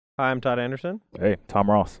Hi, I'm Todd Anderson. Hey, Tom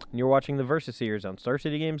Ross. And you're watching the Versus Series on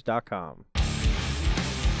StarCityGames.com.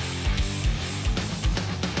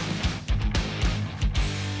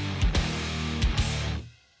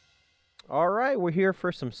 All right, we're here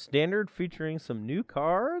for some standard featuring some new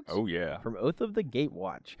cards. Oh, yeah. From Oath of the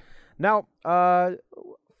Gatewatch. Now,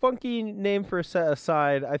 funky name for a set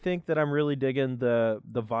aside, I think that I'm really digging the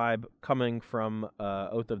vibe coming from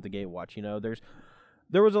Oath of the Gatewatch. You know,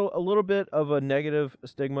 there was a little bit of a negative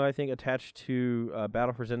stigma, I think, attached to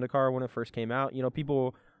Battle for Zendikar when it first came out. You know,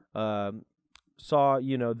 people saw,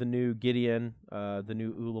 you know, the new Gideon, the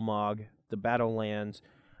new Ulamog, the Battlelands.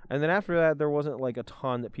 And then after that, there wasn't like a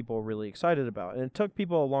ton that people were really excited about. And it took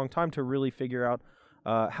people a long time to really figure out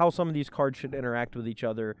how some of these cards should interact with each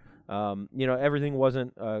other. You know, everything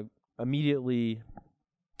wasn't immediately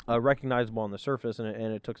recognizable on the surface, and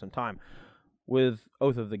it took some time. With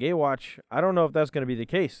Oath of the Gatewatch, I don't know if that's going to be the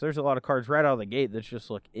case. There's a lot of cards right out of the gate that just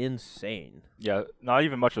look insane. Yeah, not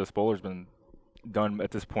even much of the spoiler's been done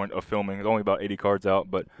at this point of filming. There's only about 80 cards out,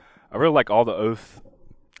 but I really like all the Oath.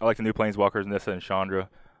 I like the new Planeswalkers, Nissa and Chandra.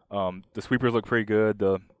 The sweepers look pretty good.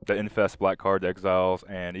 The Infest black card, the Exiles,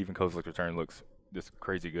 and even Kozilek's Return looks just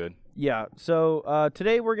crazy good. Yeah, so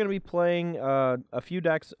today we're going to be playing a few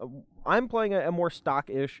decks. I'm playing a more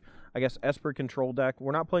stock-ish, I guess, Esper control deck.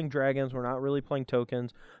 We're not playing dragons. We're not really playing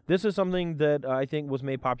tokens. This is something that I think was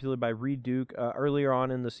made popular by Reed Duke earlier on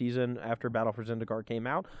in the season after Battle for Zendikar came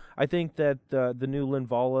out. I think that the new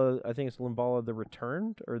Linvala, I think it's Linvala the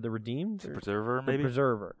Returned or the Redeemed? The Preserver, maybe? The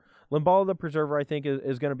Preserver. Linvala the Preserver, I think,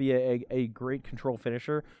 is going to be a great control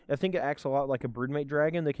finisher. I think it acts a lot like a Broodmate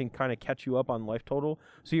Dragon that can kind of catch you up on life total.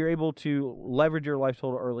 So you're able to leverage your life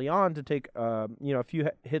total early on to take you know, a few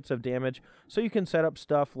hits of damage. So you can set up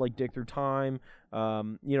stuff like Dig Through Time,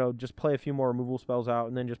 you know, just play a few more removal spells out,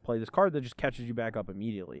 and then just play this card that just catches you back up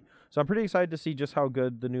immediately. So I'm pretty excited to see just how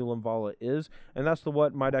good the new Linvala is, and that's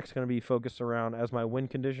what my deck's going to be focused around as my win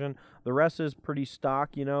condition. The rest is pretty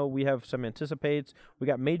stock, you know. We have some Anticipates. We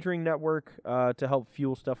got Majoring Network to help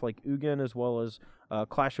fuel stuff like Ugin, as well as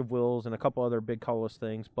Clash of Wills and a couple other big colorless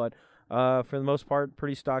things, but for the most part,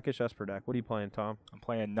 pretty stockish Esper deck. What are you playing, Tom? I'm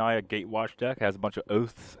playing Naya Gatewatch deck. It has a bunch of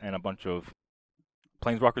Oaths and a bunch of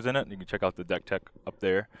Planeswalkers in it. You can check out the deck tech up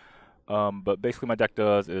there. But basically my deck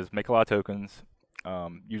does is make a lot of tokens,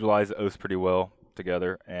 utilize the Oaths pretty well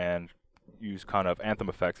together, and use kind of Anthem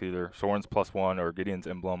effects, either Sorin's +1 or Gideon's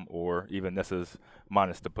Emblem, or even Nissa's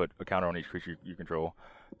minus to put a counter on each creature you control.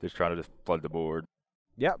 Just trying to just flood the board.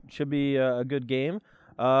 Yep, should be a good game.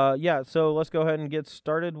 Yeah, so let's go ahead and get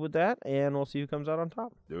started with that, and we'll see who comes out on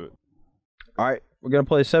top. Do it. All right, we're going to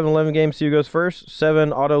play 7-11 games. See who goes first.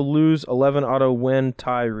 7 auto lose, 11 auto win,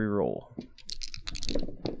 tie reroll.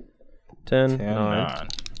 10, 9.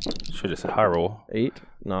 Should have said high roll. 8,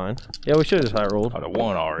 9. Yeah, we should have just high rolled. Out of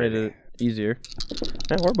 1 already. Made it easier.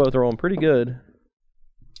 Man, we're both rolling pretty good.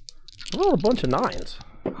 We rolled a bunch of 9s.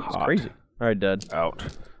 It's crazy. All right, dead. Out.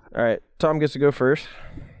 All right, Tom gets to go first.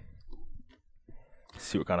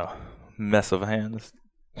 See what kind of mess of a hand this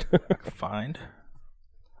I can find.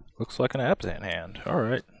 Looks like an absent hand. All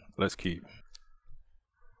right, let's keep.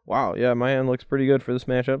 Wow, yeah, my hand looks pretty good for this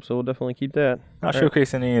matchup, so we'll definitely keep that. Not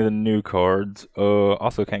showcase any of the new cards.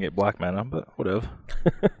 Also can't get black mana, but whatever.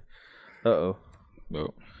 Uh-oh.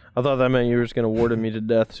 Oh. I thought that meant you were just going to ward me to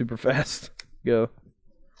death super fast. Go.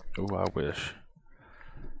 Oh, I wish.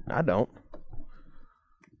 I don't.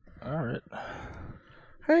 All right.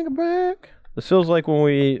 Hang it back. This feels like when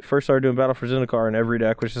we first started doing Battle for Zendikar in every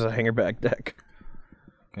deck, which is a hanger back deck.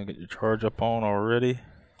 Can I get your charge up on already?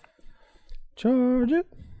 Charge it.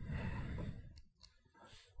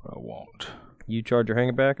 I won't. You charge your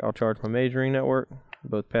hanger back. I'll charge my Majoring Network.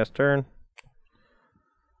 Both pass turn.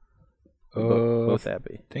 Both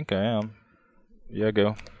happy. I think I am. Yeah,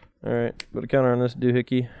 go. All right. Put a counter on this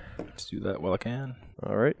doohickey. Let's do that while I can.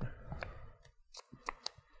 All right.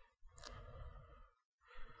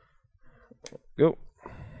 Go.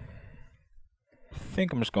 I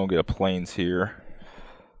think I'm just going to get a plains here.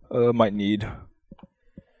 Might need. I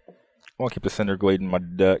want to keep the Cinder Glade in my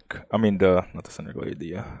deck. I mean, not the Cinder Glade,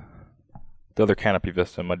 the other Canopy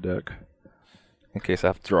Vista in my deck. In case I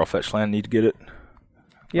have to draw a fetch land, need to get it.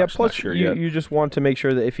 Yeah, plus you just want to make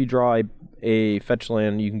sure that if you draw a fetch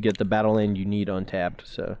land, you can get the battle land you need untapped.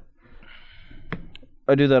 So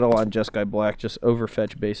I do that a lot in Jeskai Black, just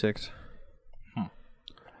overfetch basics.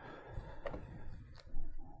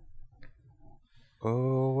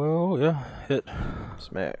 Oh, well, yeah, hit.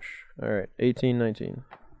 Smash. All right, 18, 19.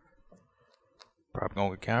 Probably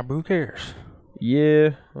going to get counter, but who cares?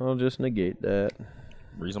 Yeah, I'll just negate that.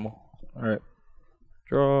 Reasonable. All right.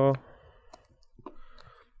 Draw.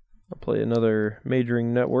 I'll play another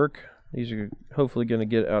Majoring Network. These are hopefully going to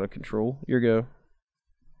get out of control. Your go.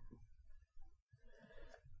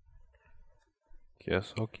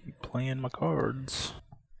 Guess I'll keep playing my cards.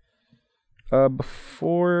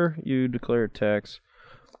 Before you declare attacks,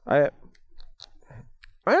 I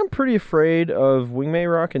am pretty afraid of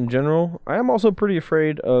Wingmate Rock in general. I am also pretty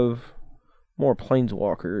afraid of more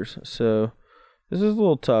Planeswalkers, so this is a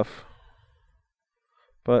little tough.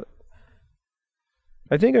 But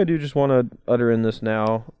I think I do just want to utter in this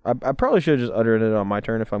now. I probably should just utter in it on my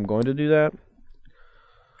turn if I'm going to do that.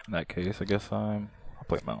 In that case, I guess I'll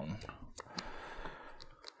play Mountain.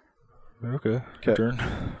 Okay, your turn.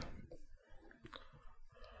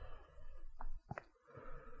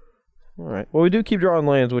 Alright. Well, we do keep drawing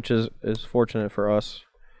lands, which is fortunate for us.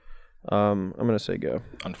 I'm going to say go.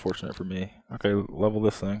 Unfortunate for me. Okay, level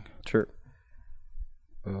this thing. Sure.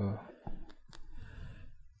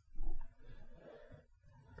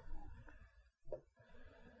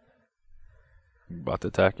 About to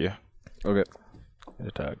attack you. Okay. Get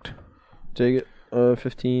attacked. Take it.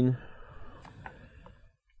 15.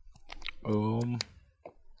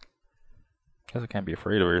 Guess I can't be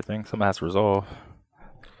afraid of everything. Something has to resolve.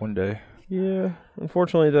 One day. Yeah,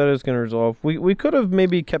 unfortunately that is going to resolve. We could have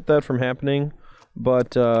maybe kept that from happening,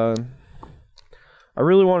 but I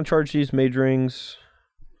really want to charge these mage rings,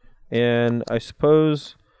 and I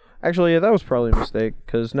suppose... Actually, yeah, that was probably a mistake,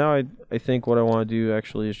 because now I think what I want to do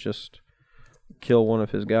actually is just kill one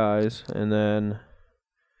of his guys, and then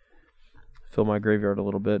fill my graveyard a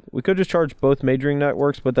little bit. We could just charge both Majoring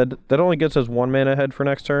Networks, but that only gets us 1 mana ahead for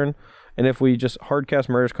next turn. And if we just hardcast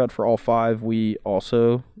Murderous Cut for all 5, we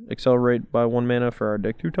also accelerate by 1 mana for our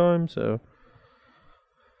deck 2 times. So,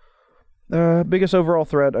 biggest overall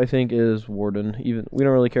threat I think is Warden. Even we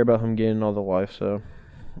don't really care about him gaining all the life. So,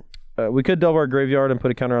 we could delve our graveyard and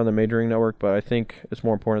put a counter on the Majoring Network, but I think it's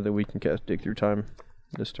more important that we can cast Dig Through Time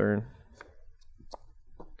this turn.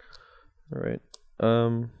 All right,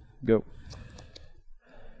 go.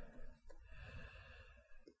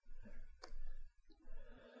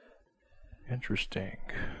 Interesting.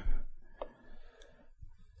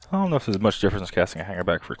 I don't know if there's much difference casting a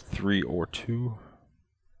Hangerback for 3 or 2.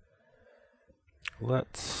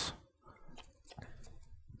 Let's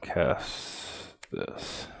cast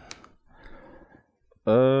this.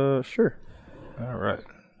 Sure. Alright.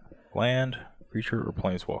 Land, creature, or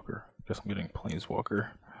Planeswalker? Guess I'm getting Planeswalker.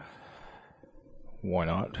 Why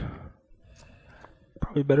not?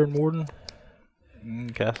 Probably better than Warden.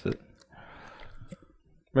 Cast it.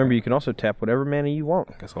 Remember, you can also tap whatever mana you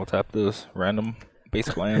want. Guess I'll tap this. Random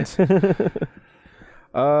basic lands.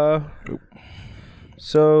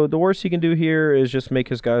 So the worst he can do here is just make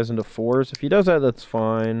his guys into 4s. If he does that, that's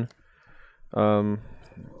fine. I'm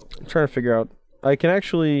trying to figure out. I can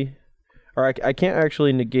actually, or I can't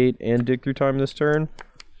actually negate and Dig Through Time this turn.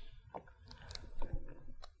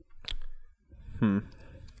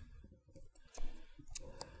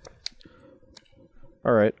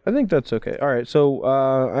 Alright, I think that's okay. Alright, so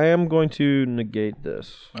I am going to negate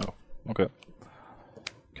this. Oh, okay.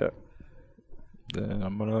 Okay. Then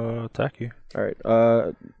I'm gonna attack you. Alright,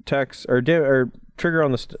 attacks, or trigger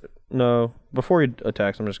on the, no, before he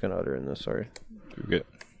attacks, I'm just gonna utter in this, sorry. You get.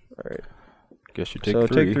 Alright. Guess you take so 3.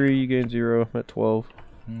 So take 3, you gain 0, I'm at 12.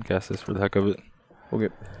 Cast this for the heck of it. Okay.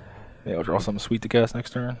 Yeah, I'll draw something sweet to cast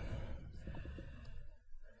next turn.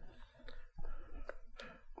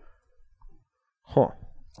 Huh.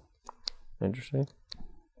 Interesting.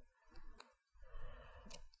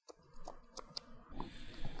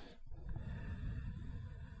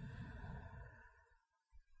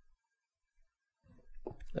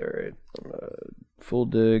 Alright. Full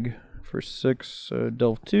dig for 6.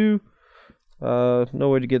 Delve 2. No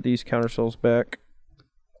way to get these counter spells back.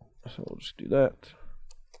 So we'll just do that.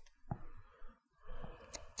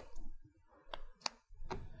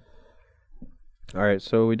 Alright,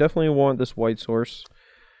 so we definitely want this white source.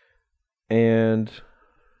 And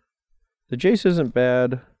the Jace isn't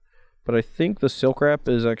bad, but I think the Silk Wrap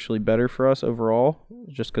is actually better for us overall,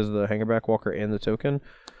 just because of the Hangerback Walker and the token.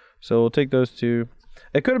 So we'll take those 2.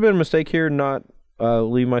 It could have been a mistake here not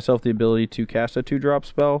leave myself the ability to cast a 2-drop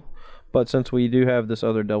spell, but since we do have this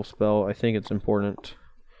other Delve spell, I think it's important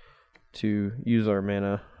to use our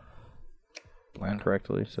mana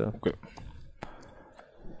correctly. So. Okay.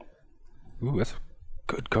 Ooh, that's a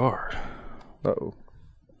good card. Uh-oh.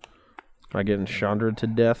 Am I getting Chandra to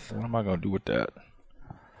death? What am I going to do with that?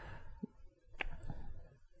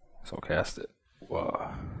 So I'll cast it.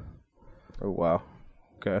 Wow. Oh, wow.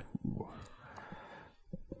 Okay.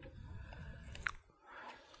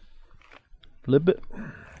 Flip it.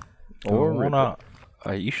 Or want a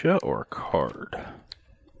Aisha or a card?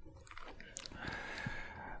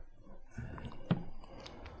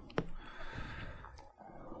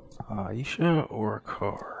 Aisha or a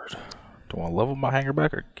card? Do I want to level my hanger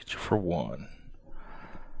back or get you for 1?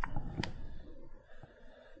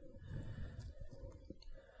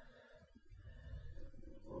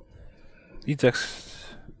 These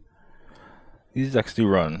decks do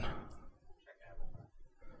run.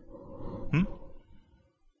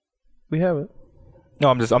 We have it. No,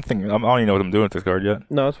 I'm thinking. I don't even know what I'm doing with this card yet.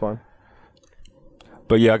 No, it's fine.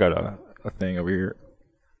 But yeah, I got a thing over here.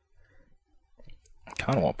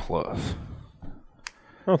 Kind of want plus. I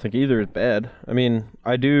don't think either is bad. I mean,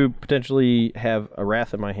 I do potentially have a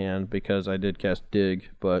Wrath in my hand because I did cast Dig,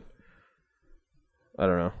 but I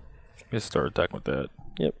don't know. Just start attacking with that.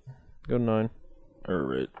 Yep. Go to 9.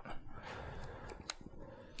 Alright.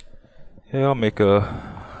 Yeah, I'll make a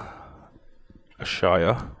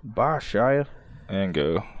Shia. Bye, Shia. And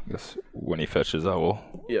go. I guess when he fetches, I will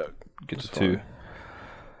get to 2. Fine.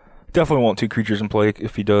 Definitely want 2 creatures in play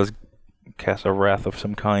if he does cast a Wrath of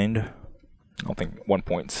some kind. I don't think 1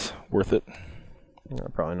 point's worth it. No,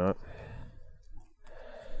 probably not.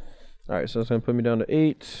 Alright, so it's going to put me down to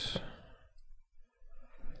 8.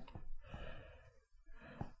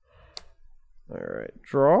 Alright,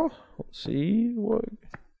 draw. Let's see what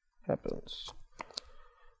happens.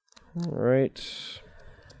 Alright.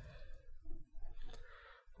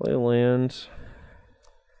 Play land.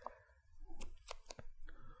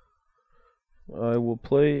 I will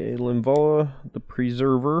play a Linvala, the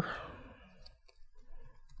Preserver.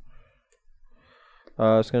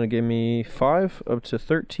 It's going to give me 5 up to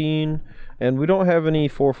 13. And we don't have any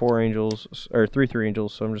 4/4 angels, or 3/3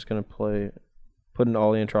 angels, so I'm just going to put an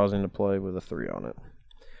Ollie and Trials into play with a 3 on it.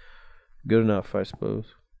 Good enough, I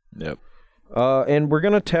suppose. Yep. And we're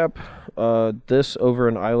going to tap this over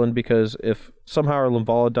an island because if somehow our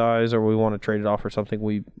Linvala dies or we want to trade it off or something,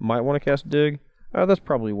 we might want to cast Dig. That's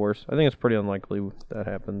probably worse. I think it's pretty unlikely that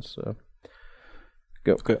happens. So,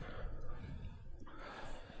 go. Okay.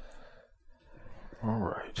 All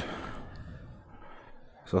right.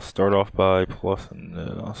 So I'll start off by plussing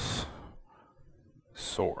this.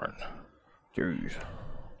 Soren. Jeez.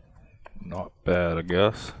 Not bad, I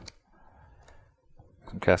guess.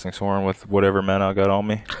 I'm casting Soren with whatever mana I got on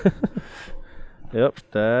me. Yep,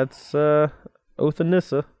 that's Oath of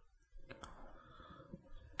Nissa.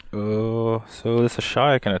 So this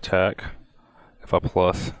Ashaya can attack if I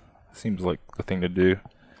plus. Seems like the thing to do.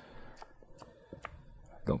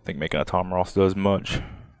 Don't think making a Tom Ross does much,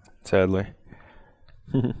 sadly.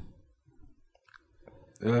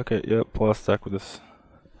 Okay, yep, plus attack with this.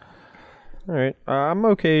 Alright, I'm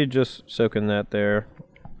okay just soaking that there.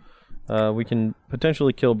 We can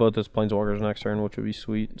potentially kill both his Planeswalkers next turn, which would be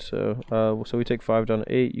sweet. So we take 5 down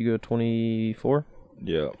to 8. You go 24?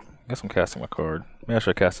 Yeah, I guess I'm casting my card. Maybe I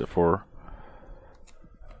should cast it for...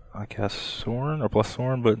 I cast Soren or plus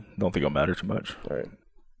Soren, but don't think it'll matter too much. Alright,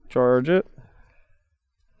 charge it.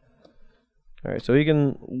 Alright, so he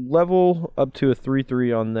can level up to a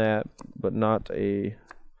 3/3 on that, but not a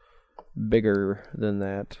bigger than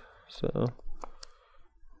that. So,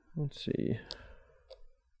 let's see.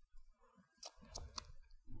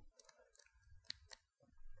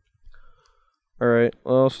 Alright,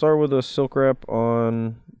 well, I'll start with a Silk Wrap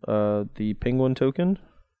on the Penguin token.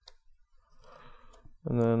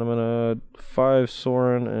 And then I'm going to 5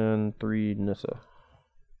 Soren and 3 Nissa.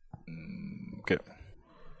 Okay.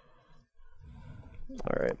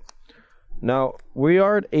 Alright. Now, we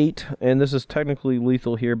are at 8, and this is technically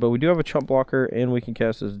lethal here, but we do have a chump blocker, and we can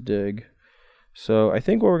cast this Dig. So, I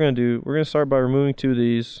think what we're going to do, we're going to start by removing 2 of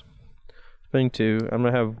these, spending 2. I'm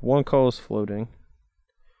going to have 1 colorless floating.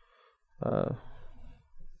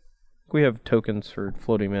 We have tokens for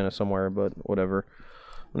floating mana somewhere, but whatever.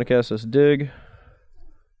 I'm going to cast this Dig,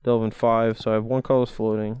 delve in 5, so I have 1 colorless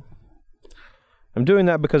floating. I'm doing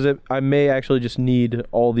that because I may actually just need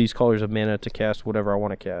all these colors of mana to cast whatever I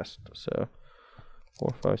want to cast. So,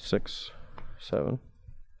 4, 5, 6, 7.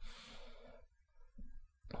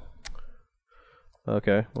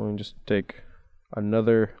 Okay, well, we can just take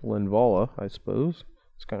another Linvala, I suppose.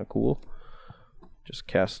 It's kind of cool. Just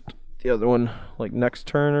cast the other one like next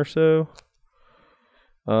turn or so.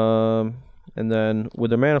 And then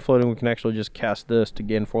with the mana floating, we can actually just cast this to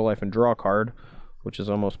gain 4 life and draw a card, which is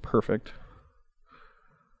almost perfect.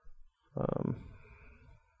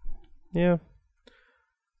 Yeah. I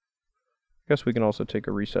guess we can also take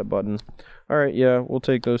a reset button. Alright, yeah, we'll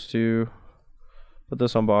take those 2. Put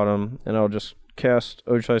this on bottom, and I'll just cast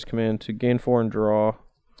Ojai's Command to gain 4 and draw.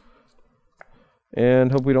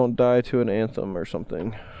 And hope we don't die to an Anthem or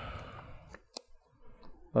something.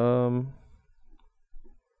 I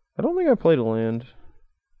don't think I played a land.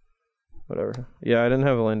 Whatever. Yeah, I didn't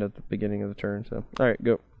have a land at the beginning of the turn, so. Alright,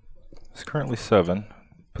 go. It's currently 7.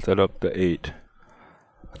 Put that up to 8.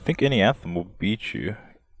 I think any anthem will beat you.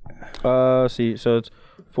 See, so it's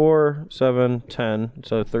 4, 7, 10,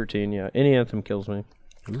 so 13. Yeah, any anthem kills me.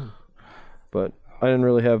 Ooh. But I didn't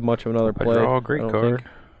really have much of another play. I draw a great card.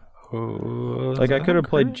 Like I could have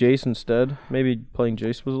played Jace instead. Maybe playing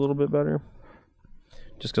Jace was a little bit better.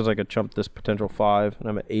 Just because I could chump this potential 5, and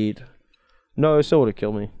I'm at 8. No, it still would have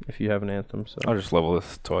killed me if you have an anthem. So I'll just level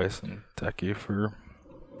this twice and attack you for.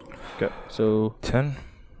 Okay, so 10.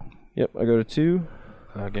 Yep, I go to 2.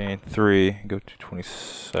 I gain 3. Go to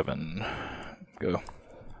 27. Go.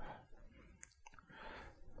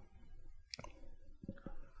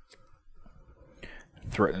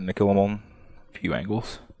 Threatening to kill him on a few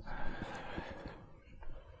angles.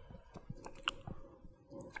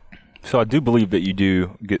 So I do believe that you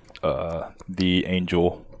do get the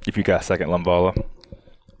angel if you got second Lumvala.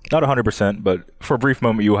 Not 100%, but for a brief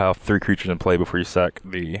moment you will have 3 creatures in play before you sack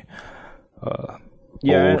the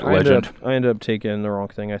yeah, old legend. I ended up taking the wrong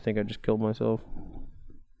thing. I think I just killed myself.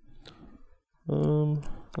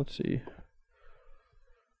 Let's see.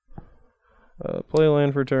 Play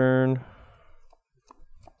land for turn.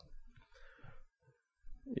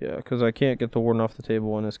 Yeah, because I can't get the warden off the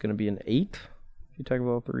table, and it's going to be an 8. If you attack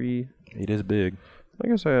about 3. 8 is big. I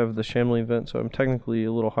guess I have the Shambling Vent, so I'm technically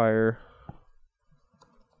a little higher.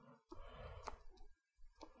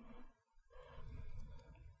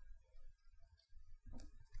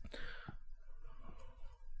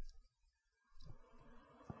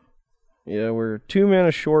 Yeah, we're 2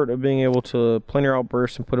 mana short of being able to Planar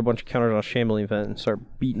Outburst and put a bunch of counters on Shambling Vent and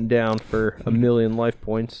start beating down for a million life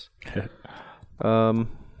points.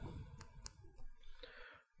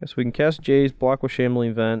 Guess we can cast Jace, block with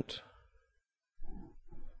Shambling Vent.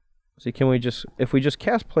 See, can we just, if we just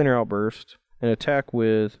cast Planar Outburst and attack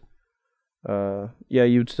with, yeah,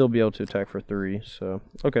 you'd still be able to attack for 3, so,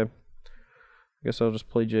 okay. I guess I'll just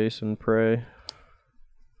play Jace and pray.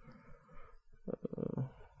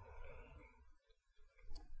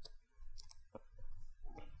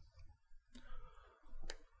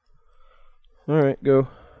 Alright, go.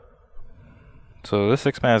 So this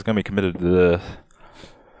 6 mana is going to be committed to this.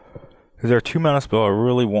 Is there a 2 mana spell I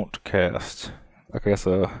really want to cast? I guess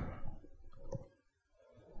Oath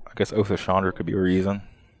of Chandra could be a reason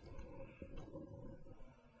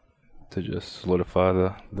to just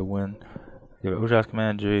solidify the win. You have Oja's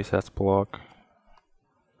Command, Jace, has to block.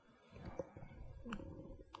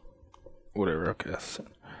 Whatever, I'll cast.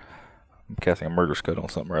 I'm casting a Murder Scud on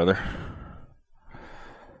something rather.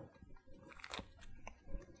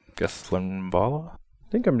 Guess Slimvala?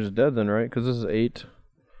 I think I'm just dead then, right? Because this is 8.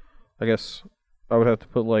 I guess I would have to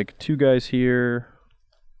put like 2 guys here.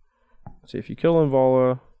 Let's see, if you kill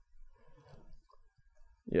Invala.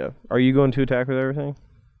 Yeah. Are you going to attack with everything?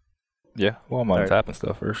 Yeah, well, I'm untapping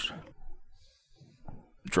stuff first.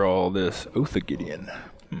 Draw this Oath of Gideon.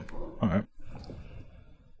 Alright.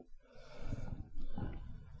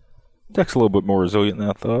 Deck's a little bit more resilient than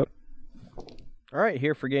I thought. Alright,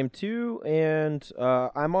 here for game 2, and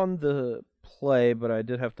I'm on the play, but I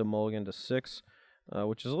did have to mulligan to 6,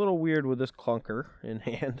 which is a little weird with this clunker in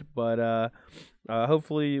hand, but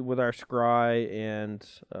hopefully with our scry and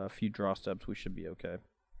a few draw steps, we should be okay.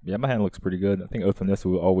 Yeah, my hand looks pretty good. I think Oath of Nissa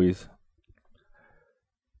will always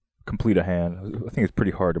complete a hand. I think it's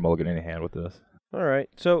pretty hard to mulligan any hand with this. Alright,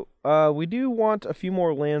 so we do want a few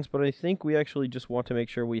more lands, but I think we actually just want to make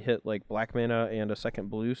sure we hit like black mana and a second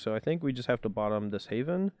blue, so I think we just have to bottom this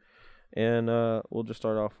Haven, and we'll just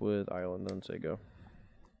start off with Island and say go.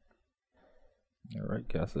 Alright,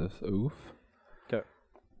 cast this Oath. Okay.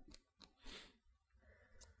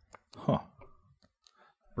 Huh.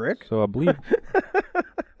 Brick? So I believe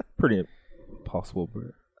pretty possible,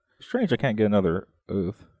 but strange I can't get another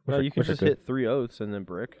Oath. No, you can just hit 3 oaths and then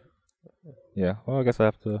brick. Yeah, well, I guess I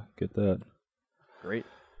have to get that. Great.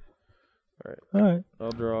 Alright. Alright.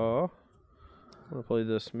 I'll draw. I'm going to play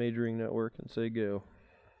this Majoring Network and say go.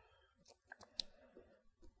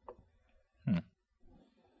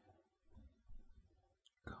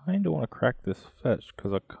 Kind of want to crack this fetch,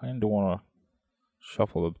 because I kind of want to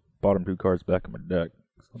shuffle the bottom 2 cards back in my deck.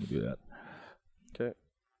 So let me do that. Okay.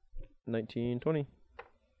 19, 20.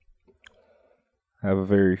 I have a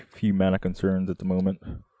very few mana concerns at the moment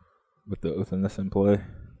with the Oath of Nissa in play.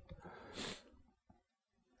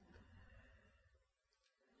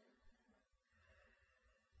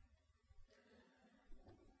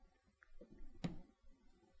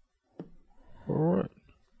 Alright.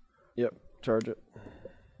 Yep, charge it.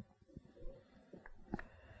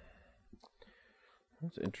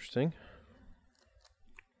 That's interesting.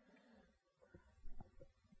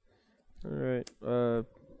 Alright, Where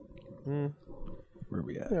are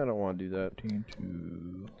we at? yeah, I don't want to do that. 15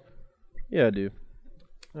 to Yeah, I do.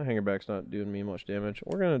 That hangerback's not doing me much damage.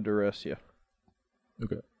 We're gonna duress you.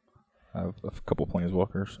 Okay. I have a couple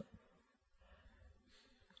planeswalkers.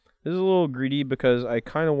 This is a little greedy because I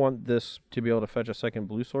kind of want this to be able to fetch a second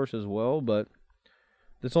blue source as well, but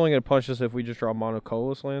it's only going to punch us if we just draw mono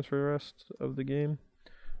colorless lands for the rest of the game.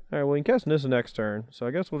 Alright, well, you can cast Nissa next turn, so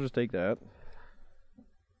I guess we'll just take that.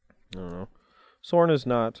 I don't know. Sorin is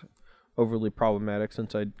not overly problematic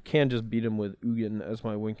since I can just beat him with Ugin as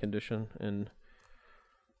my win condition, and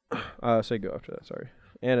say go after that, sorry.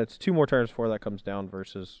 And it's 2 more turns before that comes down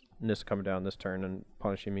versus Nissa coming down this turn and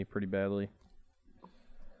punishing me pretty badly.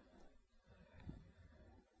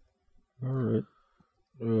 Alright.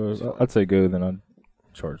 I'd say go, then I'd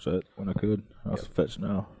charge that when I could. I'll fetch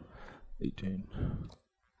now. 18.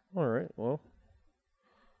 Alright, well.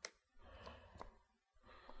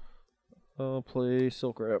 I'll play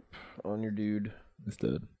Silk Wrap on your dude.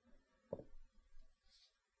 Instead.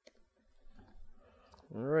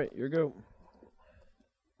 Alright, your go.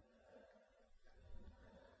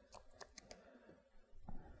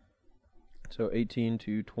 So 18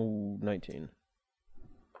 to 19.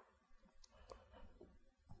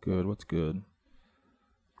 Good, what's good?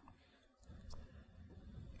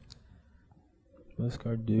 What does this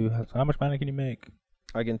card do? How much mana can you make?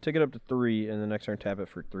 I can take it up to 3 and the next turn tap it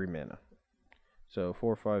for 3 mana. So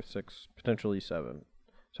 4, 5, 6, potentially 7.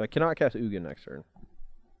 So I cannot cast Ugin next turn.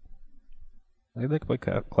 I think they can play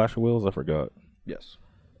Clash of Wills, I forgot. Yes.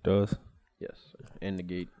 Does? Yes. And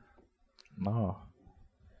negate. Nah.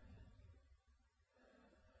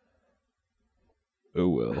 Oh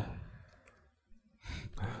well.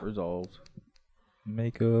 Resolved.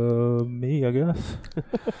 Make me, I guess.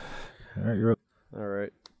 Alright, you're up.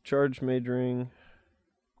 Alright. Charge Mage Ring.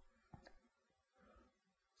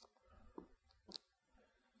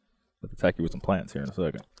 Let's attack you with some plants here in a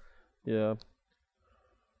second. Yeah.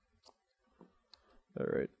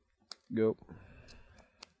 Alright. Go.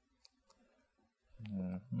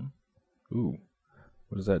 Ooh.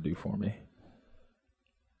 What does that do for me?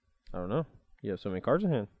 I don't know. You have so many cards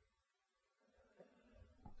in hand.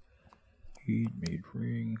 Heat Mage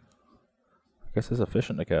Ring. I guess it's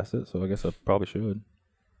efficient to cast it, so I guess I probably should.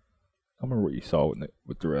 I don't remember what you saw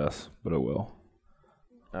with the rest, but oh well.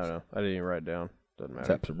 I don't know. I didn't even write it down. Doesn't matter.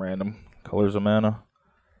 Tap some random colors of mana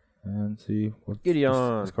and see what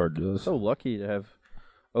Gideon. this card does. So lucky to have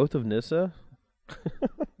Oath of Nissa.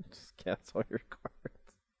 Just cast all your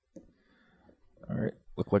cards. Alright,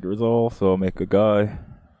 look like a resolve, so I'll make a guy,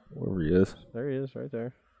 wherever he is. There he is, right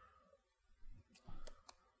there.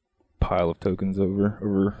 Pile of tokens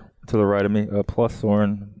over to the right of me. Plus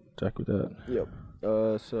Sorin, jack with that. Yep.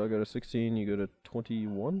 So I go to 16, you go to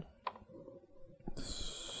 21.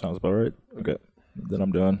 Sounds about right. Okay, then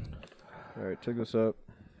I'm done. Alright, check this out.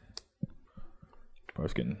 I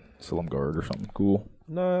was getting Solemn Guard or something cool.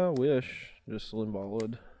 Nah, wish. Just Slim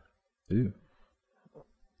Ballad. Ew.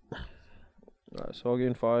 Alright, so I'll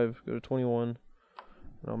gain 5, go to 21. And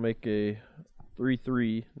I'll make a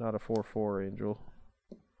 3/3, not a 4/4 angel.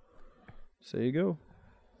 Say you go.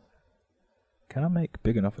 Can I make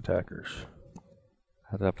big enough attackers?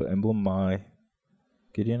 I'd have to emblem my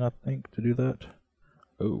Gideon, I think, to do that.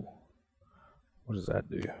 Oh. What does that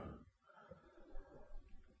do?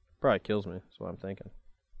 Probably kills me, that's what I'm thinking.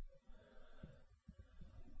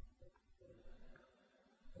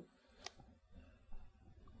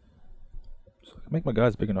 So I can make my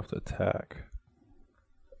guys big enough to attack.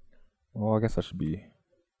 Well, I guess I should be...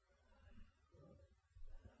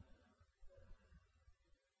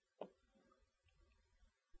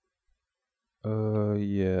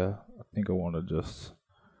 yeah. I think I want to just...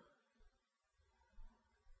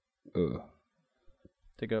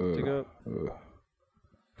 Take up.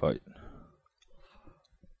 Fight.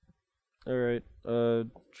 Alright,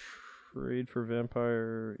 trade for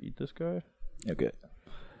vampire, eat this guy. Okay.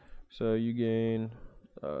 So you gain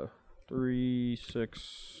 3,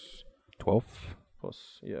 6, 12?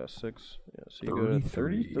 plus, 6. Yeah, so you go to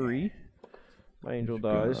 33. My angel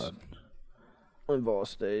dies. And Vol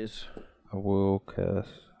stays. I will cast...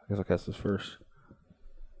 I guess I'll cast this first.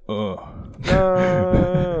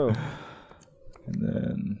 No! And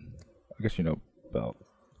then... I guess you know about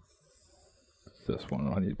this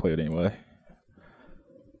one. I need to play it anyway.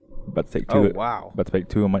 About to take 2. Oh, wow. About to take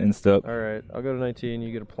 2 on my instep. Alright, I'll go to 19.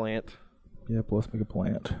 You get a plant. Yeah, plus make a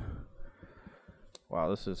plant. Wow,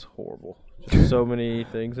 this is horrible. Just so many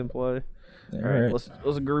things in play. Alright,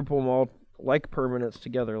 let's group them all like permanents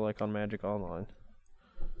together, like on Magic Online.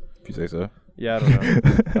 If you say so. Yeah, I don't know.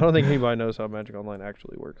 I don't think anybody knows how Magic Online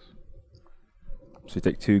actually works. So you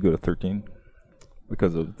take 2, go to 13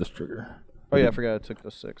 because of this trigger. Oh yeah, I forgot I took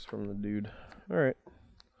the 6 from the dude. Alright.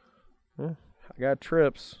 I got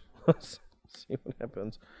trips. Let's see what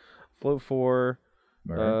happens. Float 4.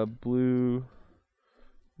 Right. Blue.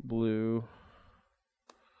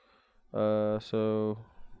 So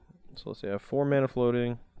let's see. I have 4 mana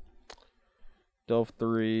floating. Delve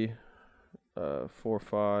 3. 4,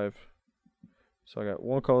 5. So I got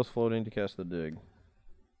 1 colorless floating to cast the dig.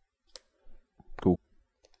 Cool.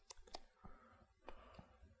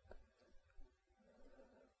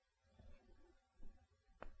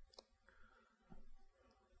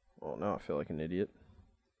 Oh, now I feel like an idiot.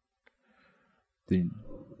 I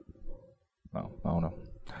don't know.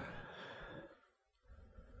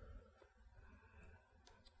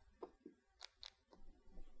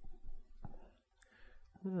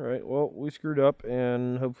 Alright, well, we screwed up,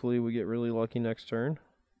 and hopefully we get really lucky next turn.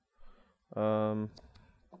 I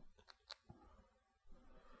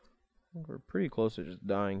think we're pretty close to just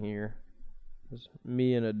dying here. It's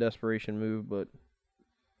me in a desperation move, but...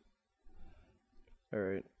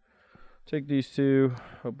 Alright. Take these 2.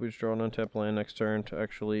 Hope we just draw an untapped land next turn to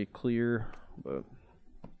actually clear, but...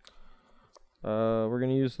 we're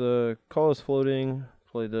going to use the colorless floating,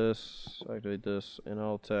 play this, activate this, and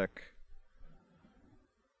I'll attack...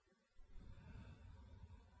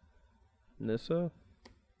 Nissa?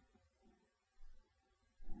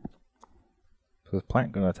 So this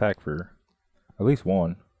plant gonna attack for at least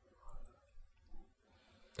 1.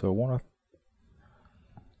 So I wanna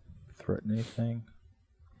threaten anything.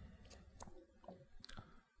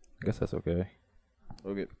 I guess that's okay.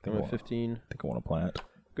 Okay, I'm at 15. I think I want to plant.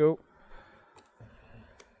 Go.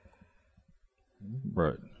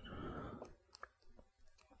 Right.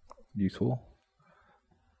 Useful.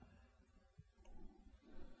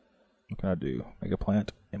 What can I do? Make a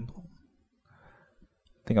plant emblem?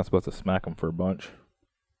 I think I'm supposed to smack them for a bunch.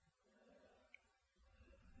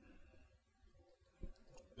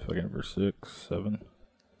 So I get for 6, 7.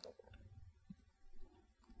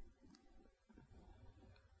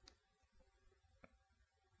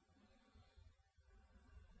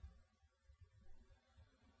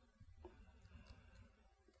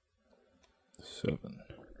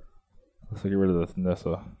 Let's get rid of this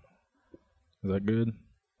Nissa. Is that good?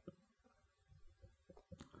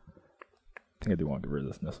 I think I do want to get rid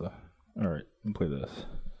of this Nissa. Alright, I'm gonna play this.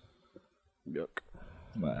 Yuck.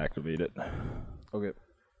 I'm gonna activate it. Okay.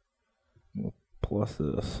 We'll plus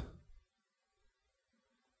this.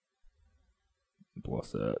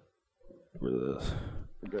 Plus that. Get rid of this.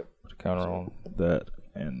 Okay. Put a counter on that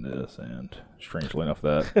and this, and strangely enough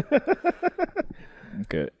that.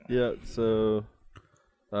 Okay. Yeah, so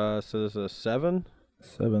there's a 7.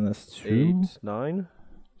 7, that's 2. 8, 9.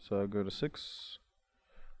 So I'll go to 6.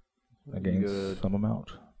 Against some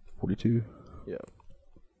amount. 42. Yeah.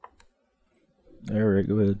 Alright,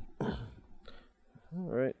 go ahead.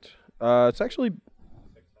 Alright. It's actually...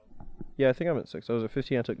 Yeah, I think I'm at 6. I was at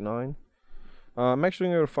 15, I took 9. I'm actually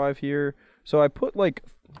going to go to 5 here. So I put like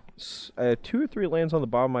 2 or 3 lands on the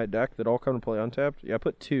bottom of my deck that all come to play untapped. Yeah, I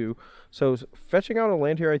put 2. So fetching out a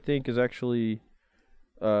land here, I think, is actually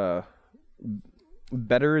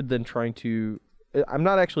better than trying to... I'm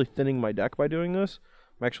not actually thinning my deck by doing this.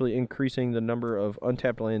 I'm actually increasing the number of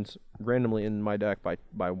untapped lands randomly in my deck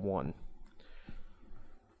by 1.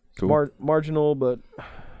 Cool. Marginal, but...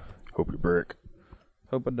 Hope you break.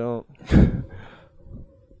 Hope I don't.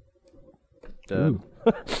 Dead. Ooh.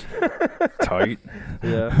 Tight.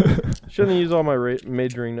 Yeah. Shouldn't use all my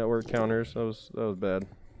majoring network counters. That was bad.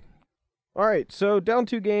 Alright, so down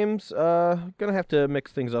 2 games. Gonna have to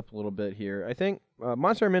mix things up a little bit here. I think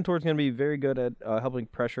Monster Mentor is gonna be very good at helping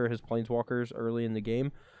pressure his planeswalkers early in the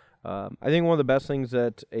game. I think one of the best things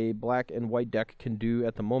that a black and white deck can do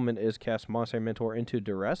at the moment is cast Monster Mentor into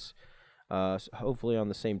duress. Hopefully on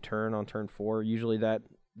the same turn, on turn 4. Usually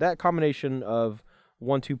that combination of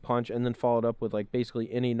 1-2 punch and then followed up with like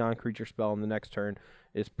basically any non-creature spell in the next turn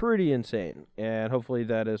is pretty insane. And hopefully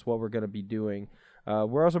that is what we're going to be doing.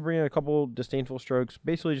 We're also bringing a couple disdainful strokes,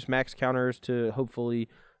 basically just max counters to hopefully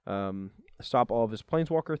stop all of his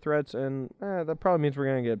planeswalker threats. And that probably means we're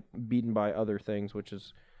going to get beaten by other things, which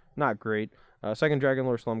is not great. Second Dragon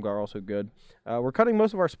Lord Slumgar also good. We're cutting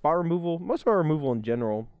most of our spot removal, most of our removal in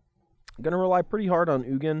general. Going to rely pretty hard on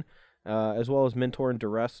Ugin as well as Mentor and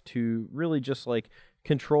Duress to really just like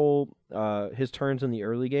control his turns in the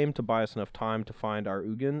early game to buy us enough time to find our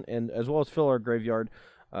Ugin, and as well as fill our graveyard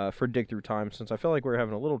for dig through time, since I feel like we're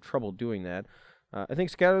having a little trouble doing that. I think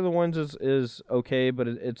Scatter the Winds is okay, but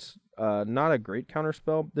it's not a great counter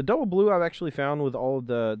spell. The double blue I've actually found with all of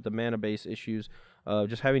the mana base issues,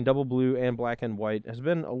 just having double blue and black and white has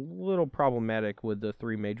been a little problematic with the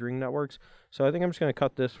 3 majoring networks. So I think I'm just going to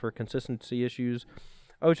cut this for consistency issues.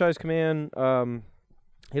 Ochai's Command,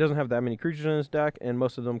 He doesn't have that many creatures in his deck, and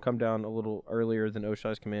most of them come down a little earlier than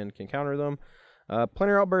Oshai's Command can counter them.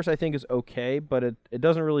 Planar Outburst, I think, is okay, but it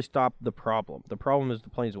doesn't really stop the problem. The problem is the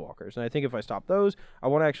Planeswalkers, and I think if I stop those, I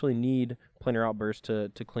won't actually need Planar Outburst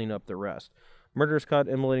to clean up the rest. Murderous Cut,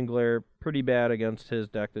 Immolating Glare, pretty bad against his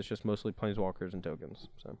deck that's just mostly Planeswalkers and tokens.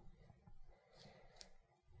 So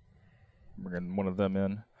Bringing one of them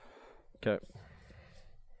in. Okay.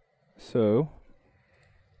 So,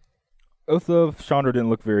 Oath of Chandra didn't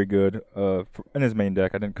look very good in his main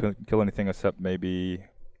deck. I didn't kill anything except maybe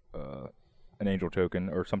an Angel token,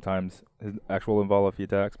 or sometimes his actual Invala if he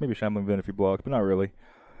attacks. Maybe Shambling Vin if he blocks, but not really.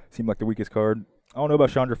 Seemed like the weakest card. I don't know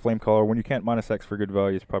about Chandra Flamecaller. When you can't -X for good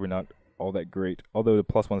value, it's probably not all that great. Although the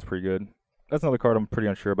 +1's pretty good. That's another card I'm pretty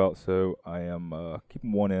unsure about, so I am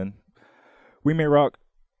keeping one in. Wingmate Rock,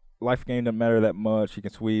 life gain doesn't matter that much. He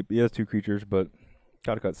can sweep. He has 2 creatures, but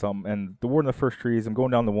gotta cut some. And the Warden of the First Trees, I'm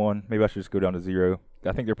going down to 1. Maybe I should just go down to 0.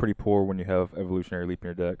 I think they're pretty poor when you have Evolutionary Leap in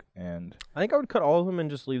your deck. And I think I would cut all of them and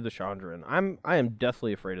just leave the Chandra in. I am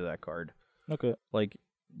deathly afraid of that card. okay. Like,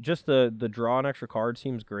 just the draw an extra card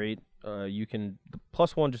seems great. You can the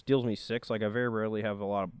 +1 just deals me 6. Like, I very rarely have a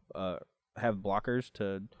lot of have blockers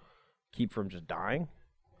to keep from just dying.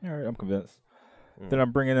 All right, I'm convinced. Then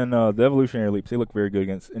I'm bringing in the Evolutionary Leaps. They look very good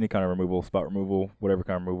against any kind of removal, spot removal, whatever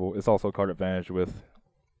kind of removal. It's also a card advantage with,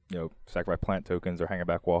 sacrifice plant tokens or hang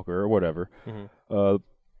back Walker or whatever.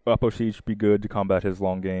 Uppo Siege should be good to combat his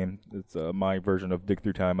long game. It's my version of Dig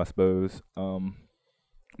Through Time, I suppose.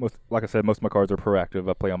 Like I said, most of my cards are proactive.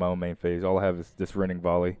 I play on my own main phase. All I have is this Rending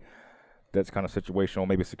Volley. That's kind of situational,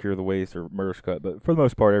 maybe Secure the Waste or Murderous Cut. But for the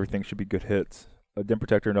most part, everything should be good hits. A Den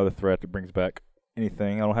Protector, another threat that brings back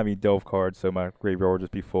anything. I don't have any Delve cards, so my graveyard will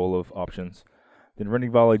just be full of options. Then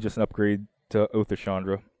Rending Volley, just an upgrade to Oath of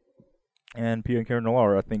Chandra. And Pia and Karen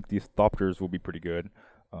Nalara, I think these Thopters will be pretty good.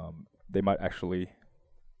 They might actually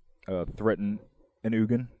threaten an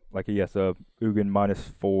Ugin. Like he has a Ugin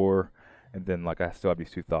 -4, and then like I still have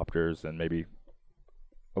these 2 Thopters, and maybe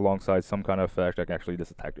alongside some kind of effect, I can actually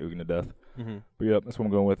just attack Ugin to death. But yeah, that's what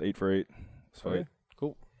I'm going with, 8 for 8. Okay,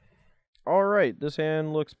 cool. All right, this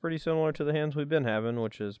hand looks pretty similar to the hands we've been having,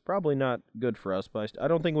 which is probably not good for us, but I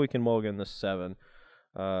don't think we can mulligan this 7.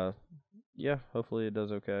 Yeah, hopefully it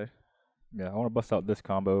does okay. Yeah, I want to bust out this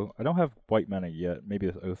combo. I don't have white mana yet. Maybe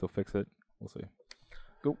this Oath will fix it. We'll see.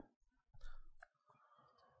 Cool.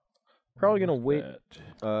 Probably going to wait.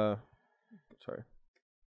 Sorry.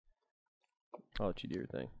 I'll let you do your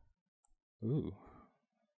thing. Ooh,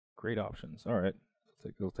 great options. All right,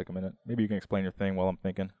 it'll take a minute. Maybe you can explain your thing while I'm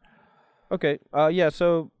thinking. Okay. Yeah.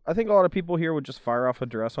 So I think a lot of people here would just fire off a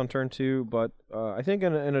Duress on turn 2, but I think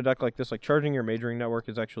in a deck like this, like charging your Majoring Network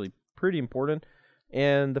is actually pretty important.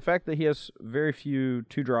 And the fact that he has very few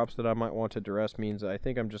 2-drops that I might want to Duress means that I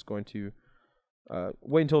think I'm just going to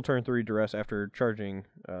wait until turn 3 Duress after charging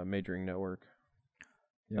Majoring Network.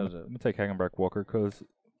 Yeah, I'm gonna take Hagenbeck Walker because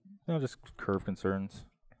just curve concerns.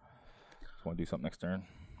 Just want to do something next turn.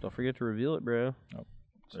 Don't forget to reveal it, bro. Oh,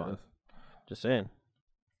 it's fine. Just saying.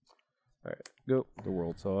 All right, go. The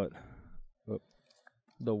world saw it. Oh.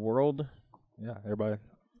 The world. Yeah, everybody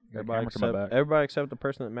except the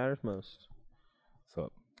person that matters most. What's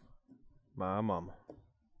up? My mama.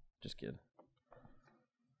 Just kidding.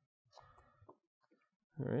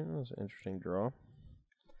 All right, that was an interesting draw.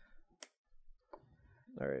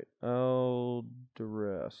 All right, I'll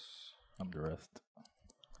Duress. I'm Duressed.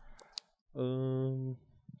 So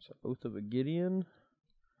Oath of a Gideon.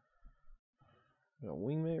 Got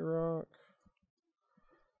Wingmate Rock.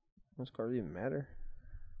 Does this card even matter?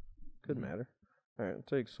 Could matter. All right, I'll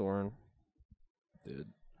take Sorin.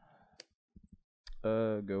 Did.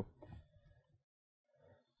 Go.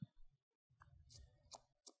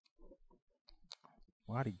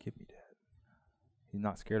 Why'd he give me that? He's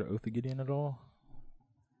not scared of Oath of Gideon at all?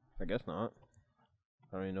 I guess not.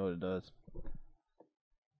 I don't even know what it does.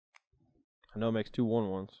 I know it makes 2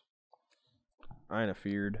 1/1s. I ain't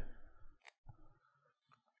afeared.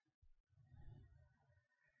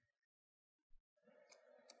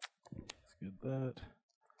 Let's get that.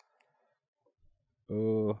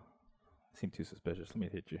 Seem too suspicious. Let me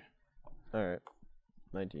hit you. Alright.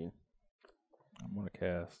 19. I'm gonna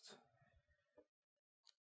cast.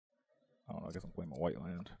 I don't know, I guess I'm playing my white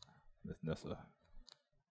land. This Nissa.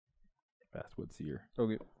 Fastwood Seer.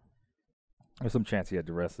 Okay. There's some chance he had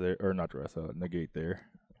Duress there, or not Duress, negate there.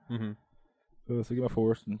 So get my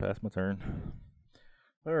forest and pass my turn.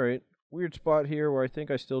 Alright. Weird spot here where I think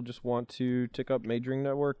I still just want to tick up Majoring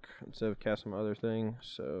Network instead of cast some other thing.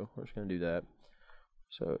 So we're just going to do that.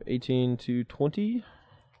 So 18 to 20.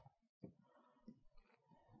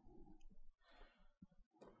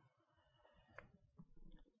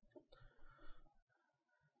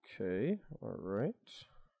 Okay, all right.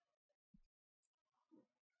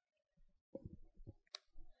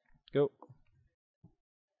 Go.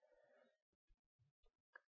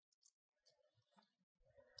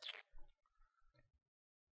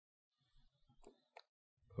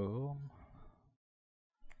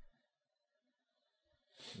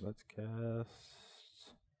 Let's cast.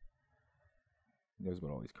 He knows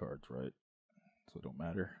about all these cards, right? So it don't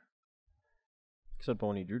matter. Except the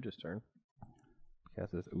one he drew this turn.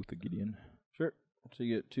 Cast this Oath of Gideon. Sure. So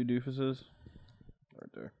you get 2 doofuses. Right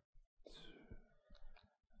there.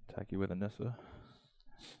 Attack you with Anissa.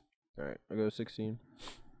 Alright, I'll go 16.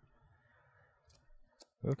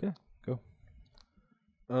 Okay, go.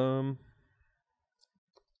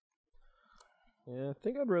 Yeah, I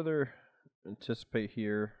think I'd rather anticipate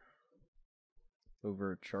here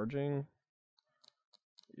over charging.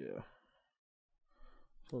 Yeah.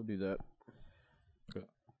 So we'll do that. Okay.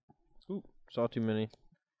 Ooh, saw too many.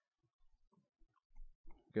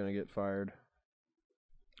 Gonna get fired.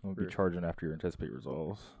 I'll be charging after your anticipate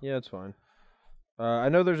resolves. Yeah, it's fine. I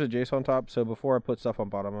know there's a Jace on top, so before I put stuff on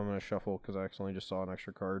bottom, I'm gonna shuffle because I accidentally just saw an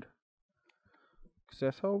extra card. Because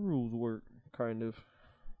that's how rules work, kind of.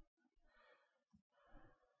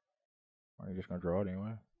 Are you just gonna draw it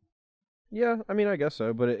anyway? Yeah, I mean, I guess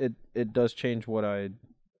so, but it does change what I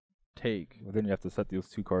take. Well, then you have to set those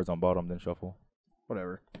 2 cards on bottom, then shuffle.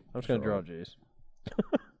 Whatever. I'm just gonna draw Jace.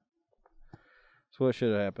 That's what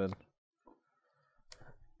should have happened.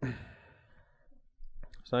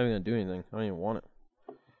 It's not even gonna do anything. I don't even want it.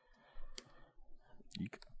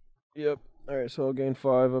 Eek. Yep. Alright, so I'll gain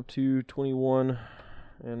 5 up to 21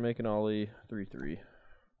 and make an ollie 3/3.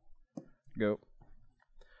 Go.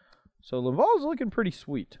 So Laval's looking pretty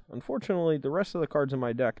sweet. Unfortunately, the rest of the cards in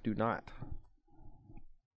my deck do not.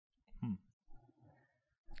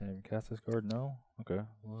 Can I even cast this card? No? Okay,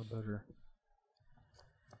 a lot better.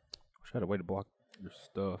 Wish I had a way to block your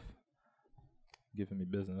stuff. Giving me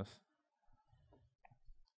business.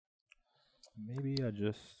 Maybe I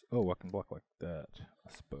just... Oh, I can block like that,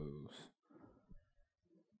 I suppose.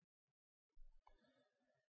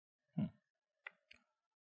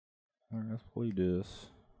 Alright, let's play this.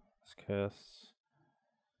 Let's cast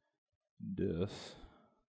this.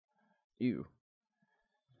 Ew.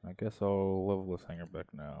 I guess I'll level this hanger back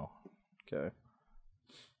now. Okay.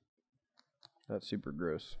 That's super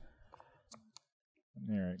gross.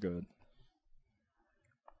 Alright, good.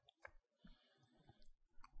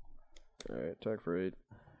 Alright, attack for 8.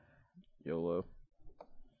 YOLO.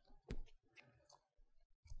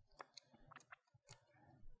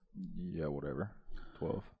 Yeah, whatever.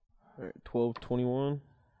 12. Alright, 12, 21.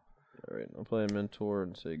 Alright, I'll play a mentor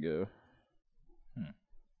and say go.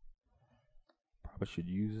 Probably should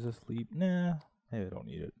use this leap. Nah, maybe I don't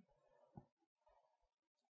need it.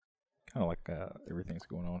 Kind of like everything's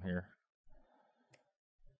going on here.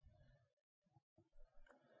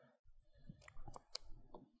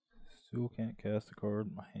 Still can't cast a card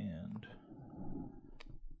in my hand.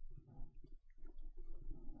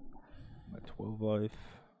 My 12 life.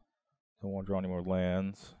 Don't want to draw any more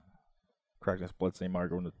lands. Cracked this Bloodstained Mire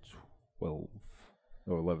going to 12.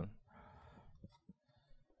 Oh, 11.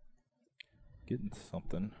 Getting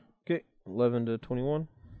something. Okay, 11 to 21.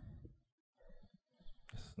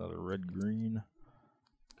 Just another red-green.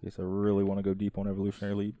 In case I really want to go deep on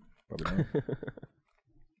Evolutionary Leap. Probably not.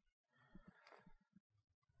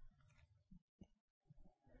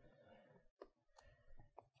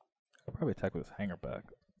 I'll probably attack with his hanger back.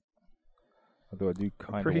 Although I do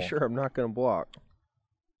kind of. Pretty sure I'm not going to block.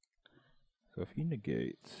 So if he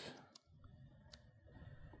negates.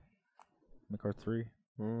 Make card 3.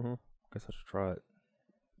 Mm-hmm. Guess I should try it.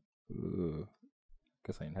 Ugh.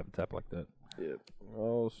 Guess I didn't have a tap like that. Yep.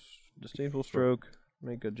 I'll Disdainful Stroke.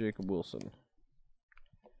 Make a Jacob Wilson.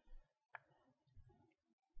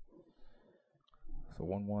 So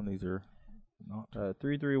 1/1. These are not.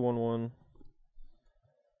 3/3/1/1.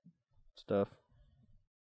 Stuff.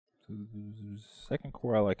 So second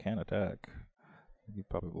core ally can attack. You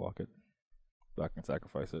probably block it. But I can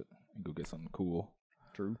sacrifice it and go get something cool.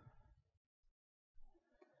 True.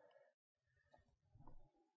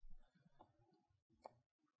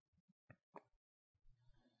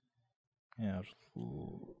 Yeah, just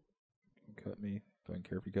cut me. Don't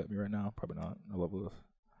care if you cut me right now. Probably not. I love this.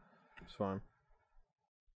 It's fine.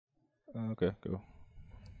 Okay, go.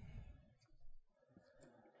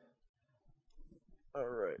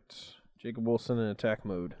 Alright. Jacob Wilson in attack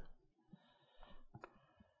mode.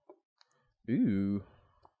 Ooh.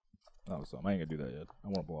 That was something. I ain't gonna do that yet. I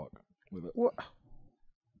want to block with it. What?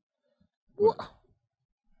 What?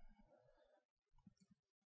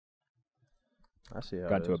 I see how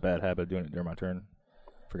Got it into a is. bad habit of doing it during my turn.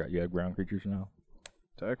 Forgot you had ground creatures now.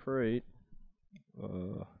 Attack for 8.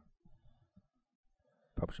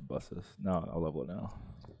 Probably should bust this. No, I'll level it now.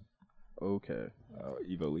 Okay.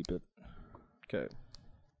 Evo leap it. Okay.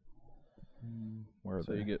 Where are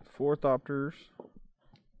So they? you get 4 Thopters.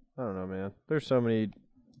 I don't know, man. There's so many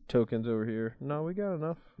tokens over here. No, we got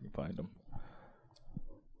enough. You can find them.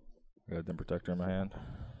 I got a Dim Protector in my hand.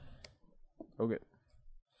 Okay.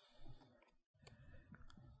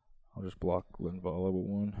 I'll just block Linval level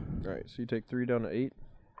 1. Alright, so you take 3 down to 8.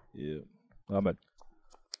 Yeah. I'm at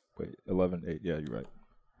 11, 8. Yeah, you're right.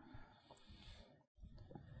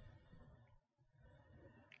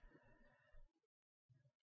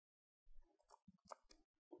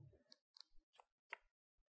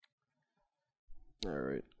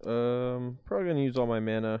 Alright. Probably gonna use all my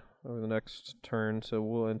mana over the next turn, so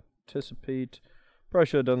we'll anticipate. Probably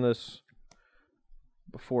should have done this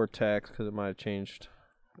before attacks because it might have changed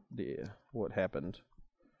what happened.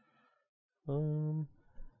 Yeah,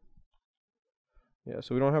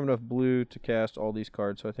 so we don't have enough blue to cast all these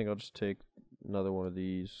cards, so I think I'll just take another one of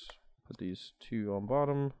these, put these 2 on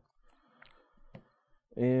bottom,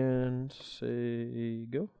 and say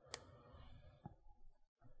go.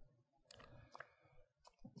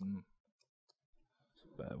 It's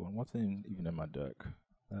a bad one. What's even in my deck?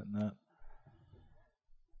 That and that.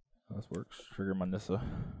 Oh, this works. Trigger my Nissa.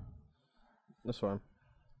 That's fine.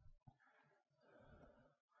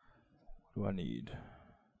 What do I need?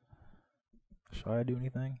 Should I do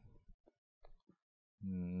anything?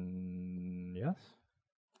 Yes.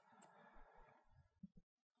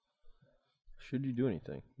 Should you do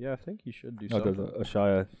anything? Yeah, I think you should do No, something. does a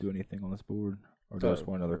Shia do anything on this board? Or does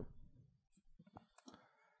for another?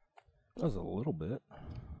 Does a little bit.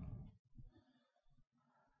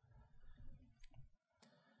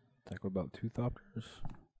 Attack with about 2 Thopters.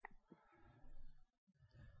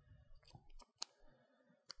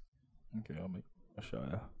 Okay, I'll make a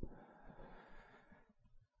Shia.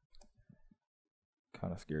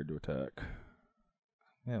 Kind of scared to attack.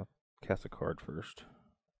 Yeah, cast a card first.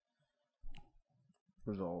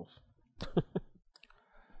 Resolves.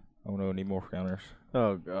 Oh no, need more counters.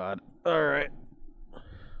 Oh god. Alright.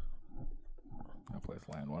 I'll play this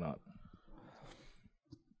land, why not?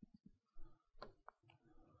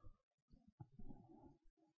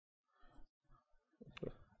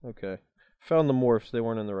 Okay. Found the morphs. They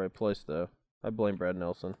weren't in the right place, though. I blame Brad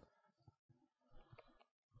Nelson.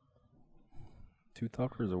 2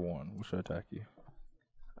 Thopters or 1? What should I attack you?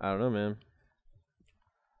 I don't know, man.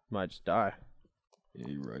 Might just die. Yeah,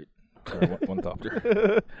 you're right. Sorry, one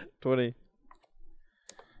Thopter. 20.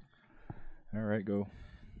 Alright, go.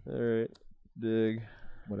 Alright. Dig.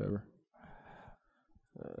 Whatever.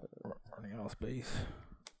 Running out of space.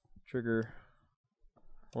 Trigger.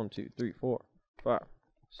 1, 2, 3, 4, 5,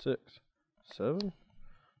 6, 7. So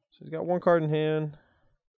he's got 1 card in hand.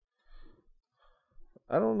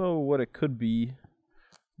 I don't know what it could be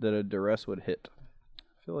that a duress would hit.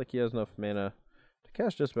 I feel like he has enough mana to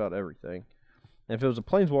cast just about everything. And if it was a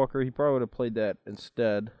planeswalker, he probably would have played that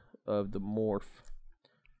instead of the morph.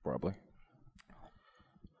 Probably.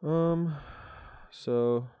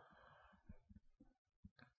 So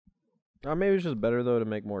maybe it's just better though to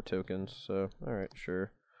make more tokens. So alright,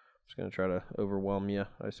 sure. Just gonna try to overwhelm you,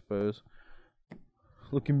 I suppose.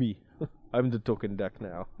 Look at me. I'm the token deck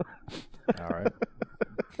now. Alright.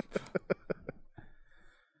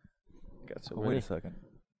 Got so Oh, many. wait a second.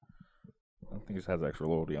 I think it has extra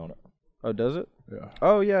loyalty on it. Oh, does it? Yeah.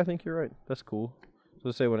 Oh yeah, I think you're right. That's cool. So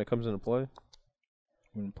let's say when it comes into play.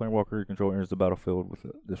 When Planewalker you control enters the battlefield with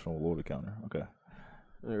an additional loyalty counter. Okay.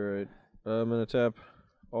 Alright. I'm gonna tap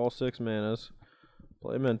all 6 manas.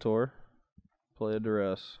 Play a mentor. Play a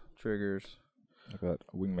duress. Triggers. I got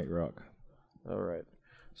a Wingmate Rock. Alright.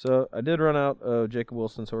 So I did run out of Jacob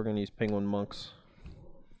Wilson, so we're gonna use Penguin Monks.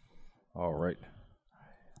 Alright.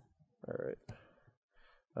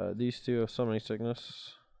 Alright. These 2 have Summoning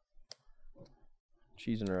Sickness.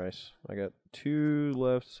 Cheese and rice. I got 2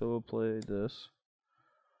 left, so we'll play this.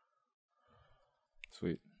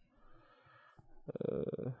 Sweet.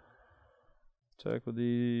 Attack with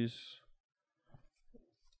these.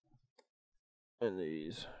 And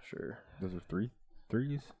these. Sure. Those are 3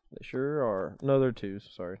 threes? They sure are. No, they're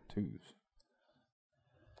 2s. Sorry. 2s.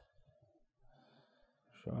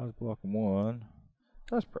 Shaw's blocking 1.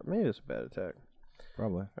 That's maybe it's a bad attack.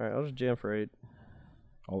 Probably. Alright, I'll just jam for 8.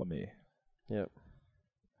 All of me. Yep.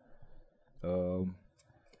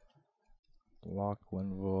 Block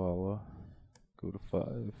Linvala. Go to 5.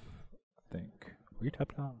 I think. Are you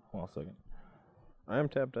tapped out? Hold on a second. I am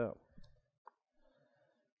tapped out.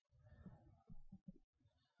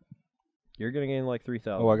 You're gonna gain like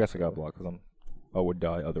 3,000. Oh, I guess I got blocked because I'm I would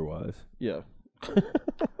die otherwise. Yeah.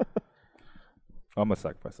 I'm gonna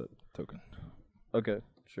sacrifice that token. Okay,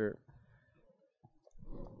 sure.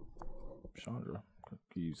 Chandra, could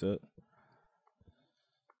use that.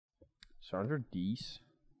 Chandra Dees.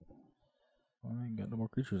 I ain't got no more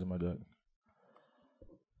creatures in my deck.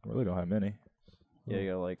 I really don't have many. Yeah,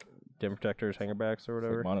 you got like Dim Protectors, Hangerbacks, or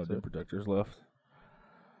whatever. Like mono Dim Protectors left.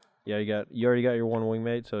 Yeah, you already got your one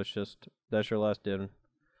wingmate, so it's just that's your last dim.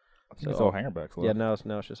 I think it's all Hangerbacks left. Yeah, now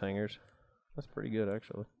it's just hangers. That's pretty good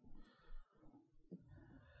actually.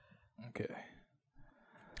 Okay.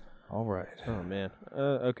 All right. Oh man.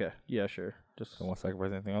 Okay. Yeah, sure. Just. Don't want to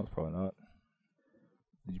sacrifice anything else? Probably not.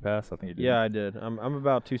 Did you pass? I think you did. Yeah, I did. I'm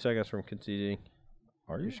about 2 seconds from conceding.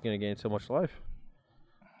 Are you? You're just gonna gain so much life.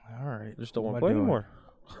 All right. Just don't want to play anymore.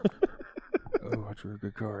 Oh, I drew a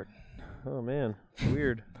good card. Oh man,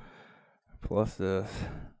 weird. Plus this.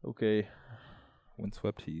 Okay.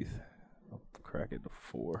 Windswept Heath. I'll crack it to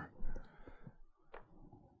 4.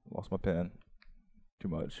 Lost my pen. Too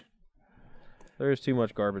much. There is too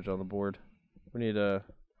much garbage on the board. We need a.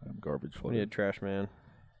 I'm garbage flooded. We need a trash man.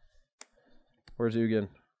 Where's Ugin?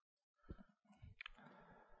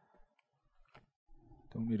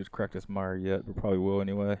 Don't need to crack this mire yet, but probably will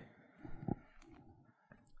anyway.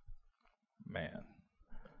 Man.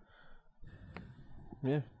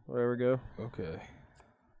 Yeah, whatever go. Okay.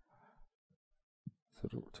 So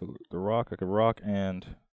to the rock, I could rock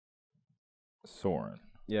and Sorin.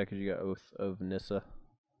 Yeah, because you got Oath of Nissa.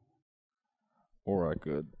 Or I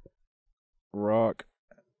could rock.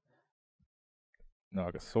 No,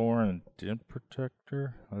 I could Sorin and Dim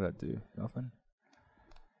Protector. What does that do? Nothing?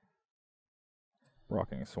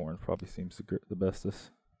 Rocking a Sorin probably seems the bestest.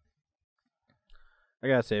 I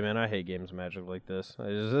gotta say, man, I hate games of Magic like this.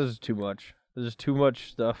 This is too much. This is too much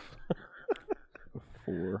stuff.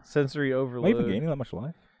 4. Sensory Am I overload. even gaining that much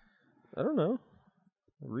life? I don't know.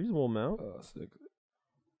 A reasonable amount. 6.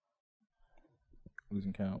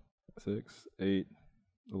 Losing count. 6, 8,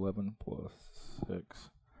 11 plus 6.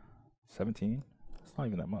 17? That's not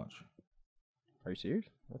even that much. Are you serious?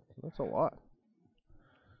 That's a lot.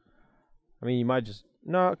 I mean, you might just...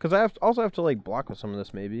 No, because I also have to, like, block with some of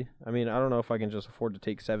this, maybe. I mean, I don't know if I can just afford to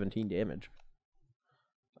take 17 damage.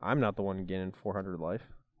 I'm not the one gaining 400 life.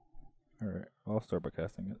 Alright, I'll start by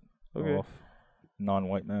casting it. Okay. Off.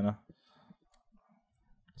 Non-white mana.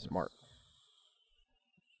 Smart.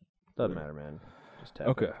 Doesn't matter, man. Just tap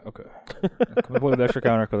Okay, it. okay. I'm gonna play with extra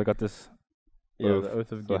counter because I got this Yeah, oath. the Oath of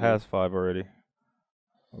So it Gideon. has 5 already.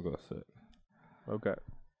 I'll go 6. Okay.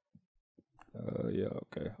 Yeah,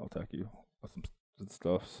 okay. I'll attack you with some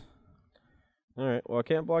stuffs. Alright, well, I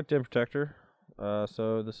can't block Dim Protector.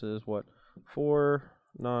 So this is what? 4,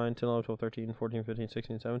 9, 10, 11, 12, 13, 14, 15,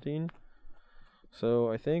 16, 17.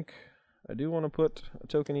 So I think I do want to put a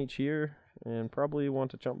token each here and probably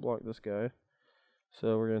want to chump block this guy.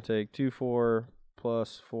 So we're going to take 2, 4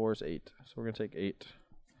 plus 4 is 8. So we're going to take 8.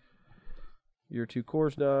 Your 2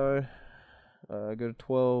 cores die. Go to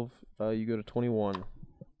 12. You go to 21.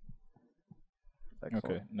 Excellent.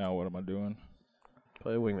 Okay, now what am I doing?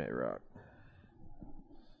 Play Wingmate Rock.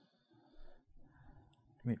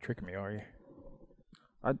 You ain't tricking me, are you?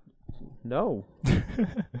 No.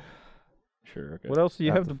 Sure, okay. What else do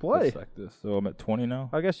you have to play? Like this. So I'm at 20 now?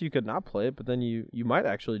 I guess you could not play it, but then you might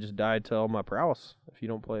actually just die to all my prowess if you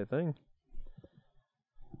don't play a thing.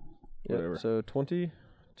 Whatever. Yep, so 20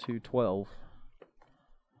 to 12.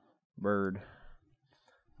 Bird.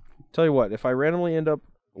 Tell you what, if I randomly end up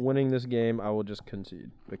winning this game, I will just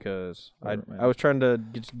concede because I was trying to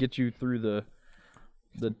get you through the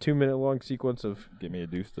 2-minute long sequence of Get me to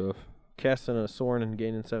do stuff. casting a Sorin and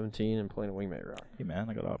gaining 17 and playing a Wingmate Rock. Hey man,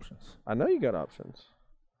 I got options. I know you got options.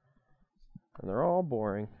 And they're all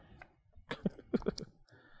boring.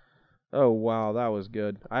 Oh, wow, that was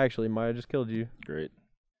good. I actually might have just killed you. Great.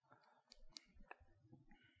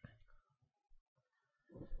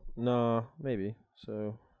 No, maybe.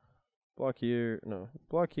 So, block here. No,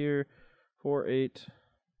 block here. 4, 8,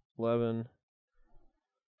 11,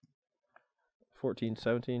 14,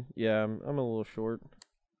 17. Yeah, I'm a little short.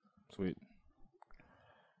 Sweet.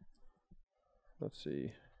 Let's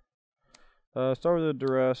see. Start with a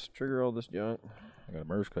duress. Trigger all this junk. I got a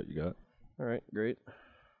merge cut you got. Alright, great.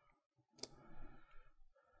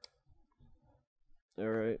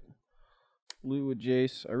 Alright. Loot with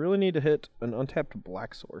Jace. I really need to hit an untapped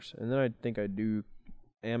black source, and then I think I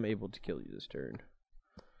am able to kill you this turn.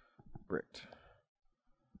 Bricked.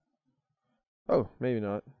 Oh, maybe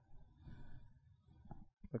not.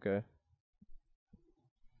 Okay.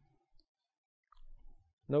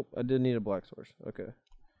 Nope, I did need a black source. Okay.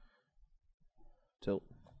 Tilt.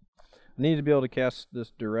 I need to be able to cast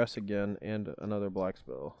this duress again and another black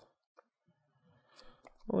spell.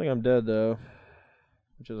 I don't think I'm dead though,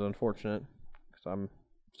 which is unfortunate because I'm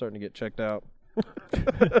starting to get checked out.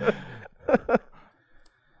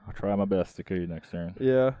 I'll try my best to kill you next turn.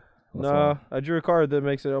 Yeah. That's Nah, fine. I drew a card that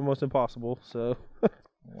makes it almost impossible. So.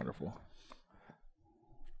 Wonderful.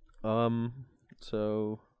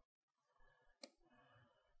 So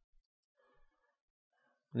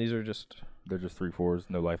these are just. They're just 3/4s,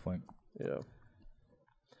 no lifelink. Yeah.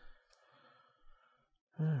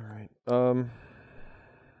 All right.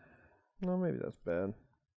 No, maybe that's bad.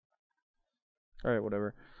 All right,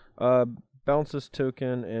 whatever. Bounce this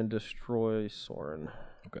token and destroy Soren.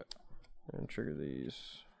 Okay. And trigger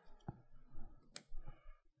these.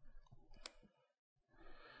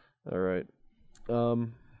 All right.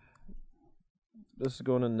 This is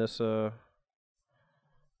going to Nissa.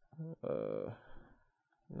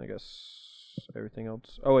 And I guess everything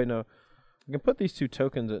else. Oh wait, no. I can put these 2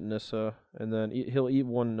 tokens at Nissa, and then he'll eat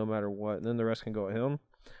one no matter what, and then the rest can go at him.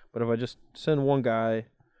 But if I just send one guy,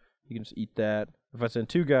 he can just eat that. If I send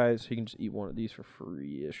 2 guys, he can just eat one of these for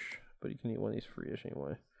free-ish. But he can eat one of these free-ish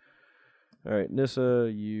anyway. All right,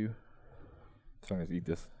 Nissa, you. So I'm going to eat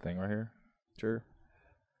this thing right here. Sure.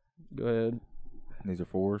 Go ahead. And these are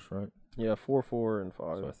 4s, right? Yeah, 4, 4, and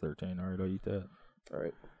 5. So that's 13. All right, I'll eat that. All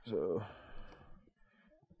right, so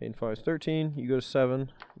 8 and 5 is 13. You go to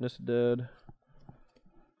 7. Nissa dead.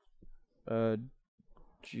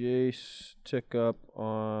 Jace tick up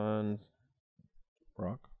on.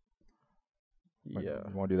 Rock. Yeah.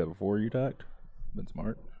 You want to do that before you attacked? Been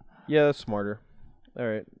smart. Yeah, that's smarter. All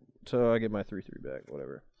right, so I get my 3/3 back.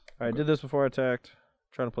 Whatever. All right, Okay. did this before I attacked.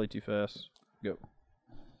 Trying to play too fast. Go.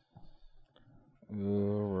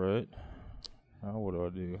 All right. Now what do I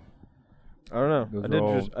do? I don't know. Those I are did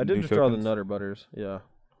all just I did new just draw the tokens? Nutter Butters. Yeah.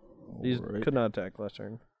 These All right. could not attack last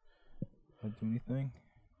turn. Did I do anything?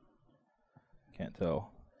 Can't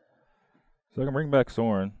tell. So I can bring back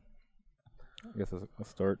Soren. I guess that's a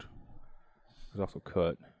start. There's also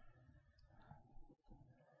cut.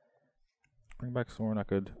 Bring back Soren. I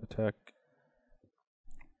could attack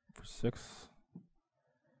for 6.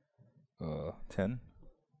 10.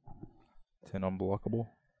 10 unblockable.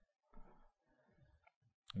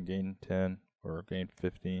 And gain 10 or gain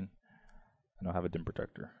 15. And I'll have a dim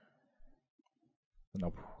protector. And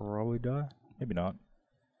I'll probably die. Maybe not.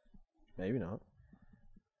 Maybe not.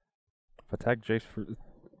 If I attack Jace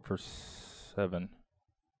for 7.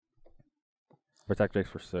 If I attack Jace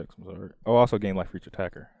for 6, I'm sorry. Oh, also gain life for each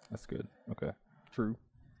attacker. That's good. Okay. True.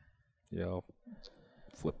 Yeah, I'll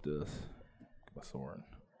flip this. Get my Soren.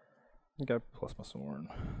 Okay. Plus my Soren.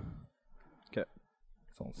 Okay.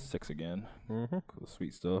 It's on 6 again. Mm-hmm. Cool,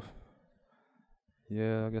 sweet stuff.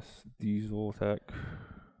 Yeah, I guess these will attack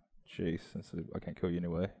Jace since I can't kill you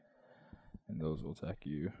anyway. And those will attack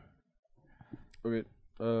you. Okay.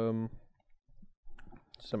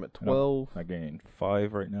 So I'm at 12. I gain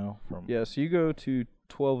 5 right now from. Yeah, so you go to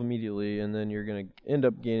 12 immediately, and then you're going to end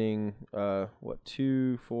up gaining,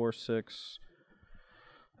 2, 4, 6,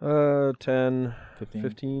 10,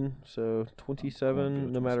 15. So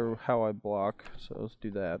 27, no matter how I block. So let's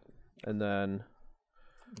do that. And then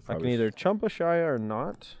I can either chump a Shia or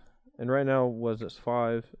not. And right now, was this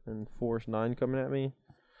 5 and 4 is 9 coming at me.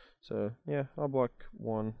 So, yeah, I'll block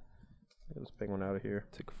 1. Get this big one out of here.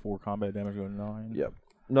 Take 4 combat damage, go to 9. Yep.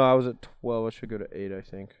 No, I was at 12. I should go to 8, I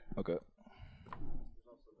think. Okay.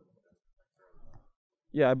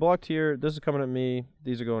 Yeah, I blocked here. This is coming at me.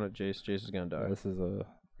 These are going at Jace. Jace is going to die. This is a.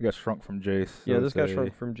 You got shrunk from Jace. So Yeah, this it's got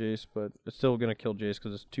shrunk from Jace, but it's still going to kill Jace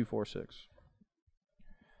because it's 2, 4, 6.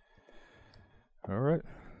 All right.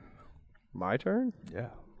 My turn?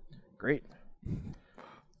 Yeah. Great.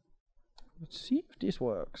 Let's see if this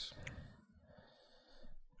works.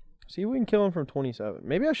 See if we can kill him from 27.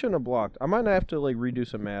 Maybe I shouldn't have blocked. I might have to like redo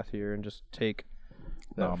some math here and just take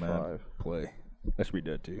that No, 5. man. Play. That should be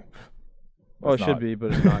dead too. Oh, it It's should not. be,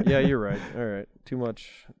 but it's not. Yeah, you're right. All right. Too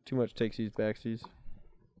much takesies, backsies.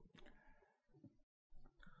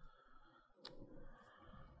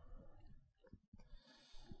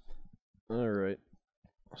 All right.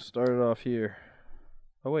 Started off here.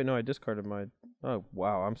 Oh, wait, no, I discarded my... Oh,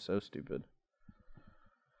 wow, I'm so stupid.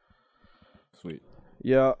 Sweet.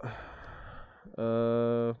 Yeah.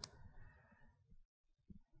 Go.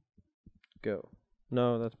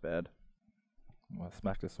 No, that's bad. Want to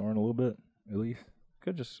smack this Soren a little bit, at least?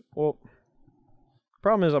 Could just... Well,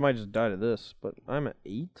 problem is I might just die to this, but I'm at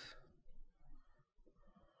 8.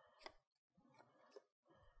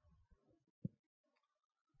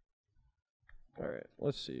 Alright,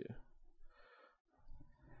 let's see.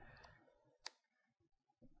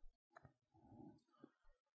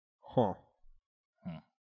 Huh. Hmm.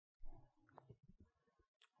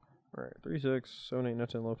 Alright, 36, 7, 8, 9,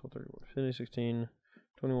 10, 11, 12, 13, 15, 16,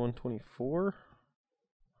 21, 24.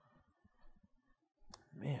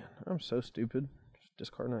 Man, I'm so stupid. Just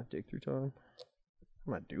discard that dig through time.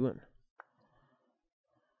 What am I doing?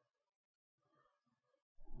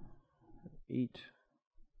 8.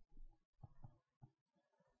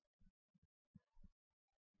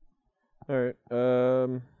 Alright,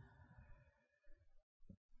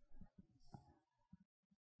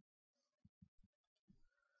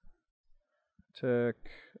 Tech.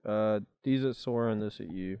 These at Sora and this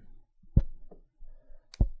at you.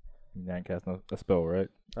 You didn't cast a spell, right?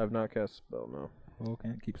 I've not cast a spell, no. Well,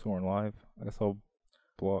 can't keep Soren live. I guess I'll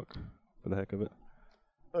block for the heck of it.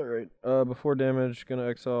 Alright, before damage, gonna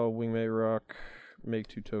exile Wingmate Rock, make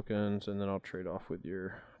 2 tokens, and then I'll trade off with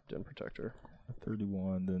your Den Protector.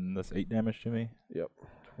 31, then that's 8 damage to me. Yep.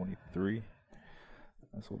 23.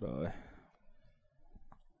 This will die.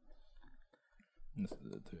 And this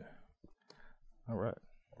is it too. Alright.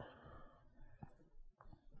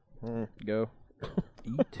 Go.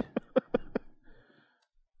 8.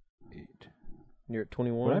 8. You're at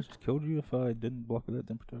 21? Would I just killed you if I didn't block with that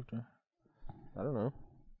Den Protector? I don't know.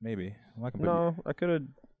 Maybe. No, I could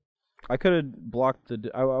have blocked the...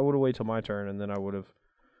 I would have waited till my turn, and then I would have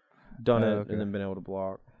done it, okay. and then been able to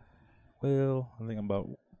block. Well, I think I'm about...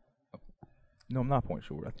 No, I'm not point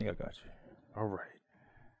short. I think I got you. Alright.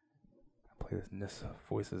 I'll play this Nissa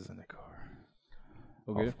Voices in the car.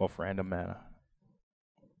 Okay. Off random mana.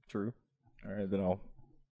 True. Alright, then I'll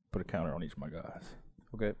put a counter on each of my guys.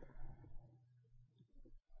 Okay.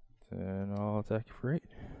 Then I'll attack you for 8.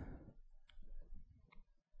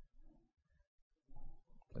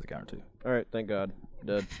 That's a counter too. Alright, thank God.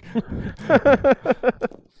 Dead.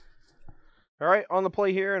 Alright, on the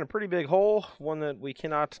play here in a pretty big hole. One that we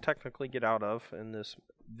cannot technically get out of in this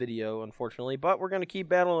video, unfortunately. But we're going to keep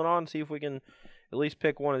battling on, see if we can at least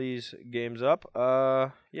pick one of these games up.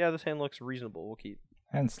 Yeah, this hand looks reasonable. We'll keep.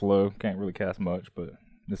 And slow. Can't really cast much, but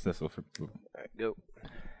this will Alright, go.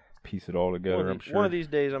 piece it all together, I'm sure. One of these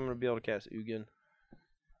days I'm going to be able to cast Ugin.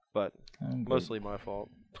 But mostly my fault.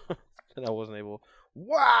 that I wasn't able.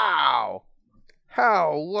 Wow!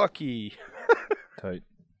 How lucky! Tight.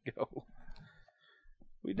 Go.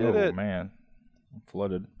 We did it. Oh, man. I'm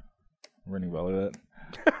flooded. Running well at that.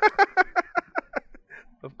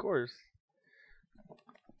 Of course.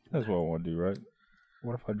 That's what I want to do, right?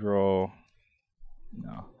 What if I draw...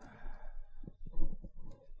 No.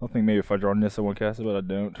 I think maybe if I draw Nissa, I won't cast it, but I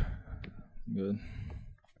don't. Good.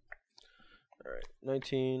 Alright,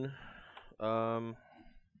 19.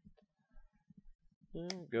 Yeah,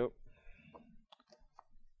 go.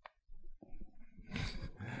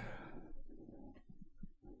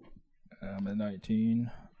 I'm at 19.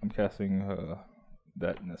 I'm casting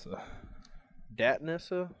that Nissa. Dat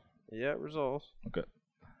Nissa? Yeah, it resolves. Okay.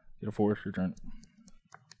 Get a force, your turn.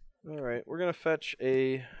 Alright, we're going to fetch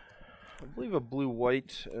I believe a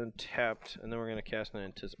blue-white and tapped, and then we're going to cast an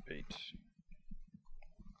Anticipate.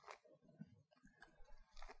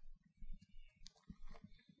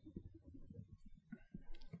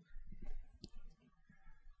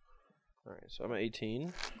 Alright, so I'm at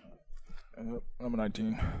 18. I'm at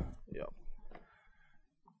 19. Yep.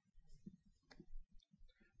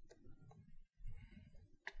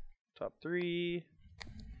 Top 3.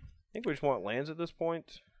 I think we just want lands at this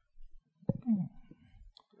point.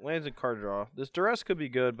 Lands and card draw. This duress could be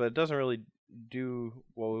good, but it doesn't really do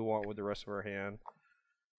what we want with the rest of our hand.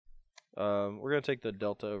 We're going to take the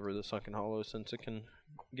Delta over the Sunken Hollow since it can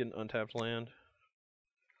get an untapped land.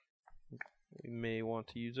 We may want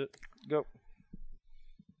to use it. Go.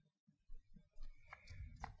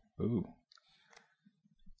 Ooh.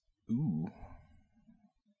 Ooh.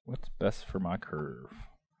 What's best for my curve?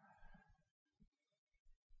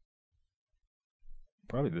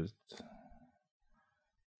 Probably this.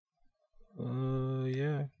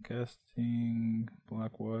 Yeah. Casting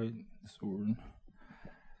black, white, sword.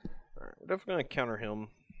 Alright, we're definitely going to counter him.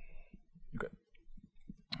 Okay.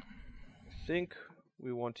 I think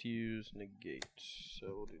we want to use negate, so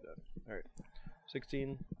we'll do that. Alright.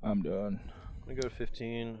 16. I'm done. I'm going to go to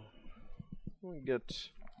 15. We'll get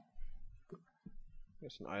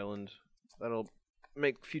an island. That'll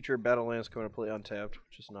make future battle lands come into play untapped,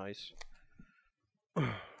 which is nice. And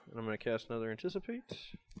I'm going to cast another Anticipate.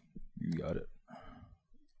 You got it.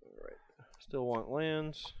 Alright. Still want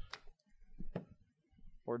lands.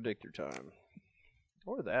 Or dig through time.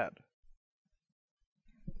 Or that.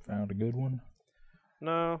 Found a good one?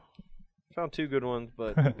 No. Found 2 good ones,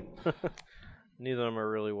 but neither of them are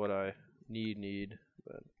really what I need.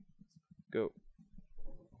 But go.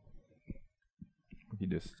 You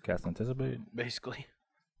just cast Anticipate? Basically.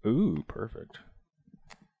 Ooh, perfect.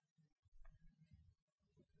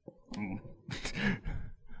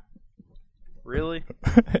 Really?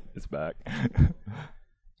 It's back.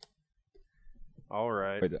 All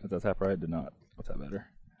right. Wait, that's half right? Did not. What's that better?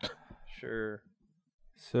 Sure.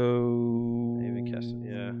 So... Maybe cast it.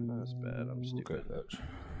 Yeah, that's bad. I'm stupid. I'm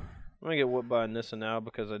going to get whooped by Nissa now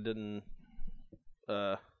because I didn't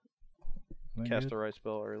cast the right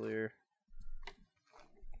spell earlier.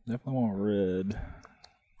 Definitely want red.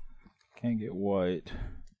 Can't get white.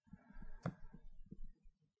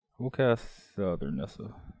 We'll cast the other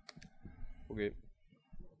Nissa. Okay.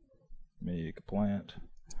 Make a plant.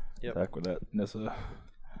 Yep. Attack with that Nissa.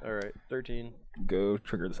 Alright, 13. Go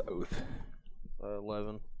trigger this oath.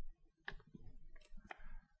 11.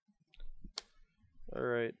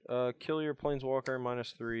 Alright, kill your planeswalker,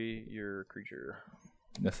 -3, your creature.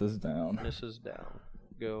 Nissa's down. Nissa's down.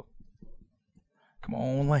 Go. Come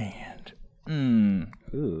on, land.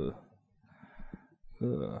 Ugh.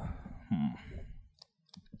 I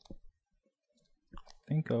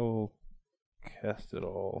think I'll cast it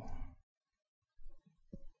all.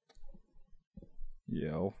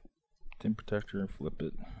 Yeah, I'll Tin Protector and flip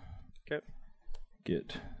it. Okay.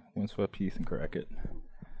 Get Windswept Heath and crack it.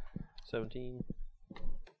 17.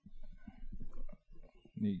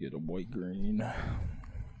 Need to get a white-green.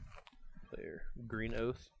 There. Green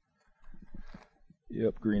Oath.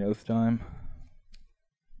 Yep, green oath time.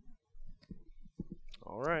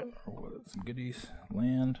 Alright. Some goodies.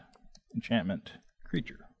 Land, enchantment,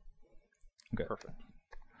 creature. Okay. Perfect.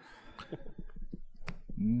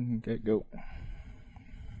 Okay, go.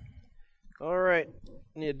 Alright.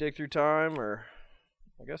 Need to dig through time, or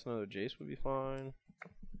I guess another Jace would be fine.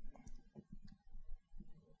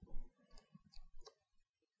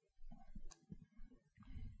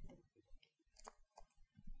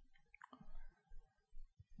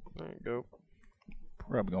 Alright, go.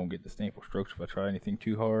 Probably gonna get disdainful strokes if I try anything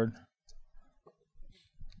too hard.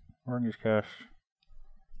 Or I can just cast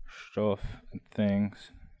stuff and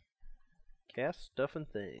things. Cast stuff and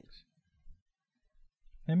things.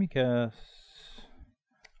 Let me cast.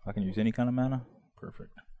 I can use any kind of mana.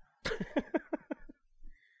 Perfect.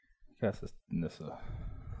 Cast this Nissa.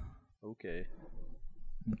 Okay.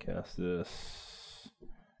 And cast this.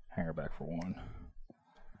 Hang her back for 1.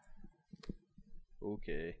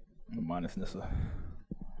 Okay. Minus Nissa.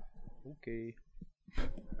 Okay.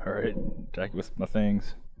 Alright, attack with my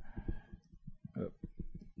things. Up.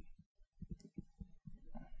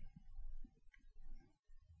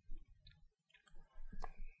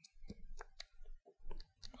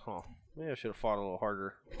 Huh. Maybe I should have fought a little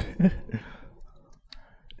harder.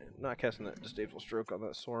 Not casting that disdainful stroke on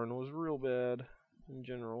that Sorin was real bad in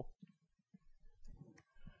general.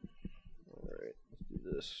 Alright, let's do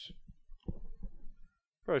this.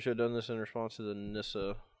 Probably should have done this in response to the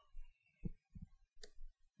Nissa.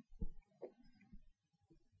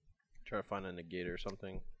 Try to find a negator or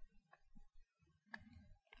something.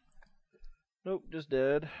 Nope, just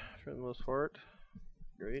dead for the most part.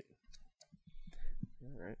 Great.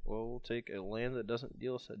 Alright, well, we'll take a land that doesn't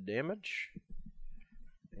deal us a damage.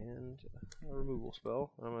 And a removal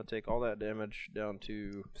spell. I'm going to take all that damage down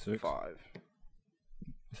to 6. 5.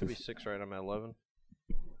 Should be 6, right? I'm at 11.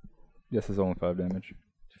 Yes, it's only 5 damage.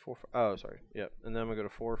 4, oh, sorry. Yep. And then I'm going to go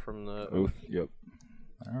to 4 from the Oath. Yep.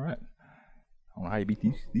 Alright. I don't know how you beat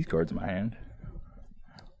these cards in my hand.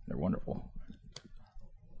 They're wonderful.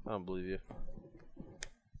 I don't believe you.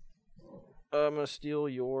 I'm going to steal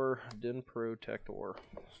your Den Protector.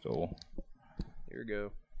 Stole. Here we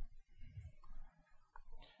go.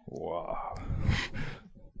 Wow.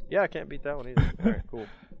 Yeah, I can't beat that one either. Alright, cool.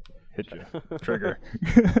 Hit you. Trigger.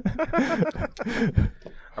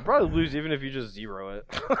 I'd probably lose even if you just zero it.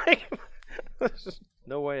 Like, there's just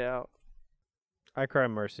no way out. I cry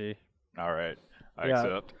mercy. Alright. I Yeah.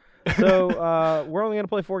 accept. So, we're only going to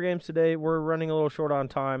play 4 games today. We're running a little short on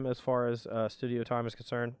time as far as studio time is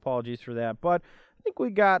concerned. Apologies for that. But I think we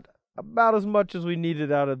got about as much as we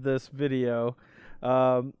needed out of this video.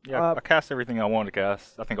 I cast everything I wanted to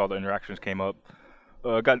cast. I think all the interactions came up.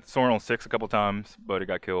 Got Sorin on 6 a couple times, but it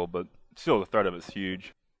got killed. But still, the threat of it's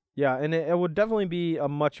huge. Yeah, and it would definitely be a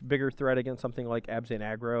much bigger threat against something like Abzan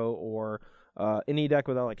Aggro or any deck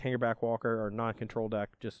without like Hangerback Walker or non-control deck.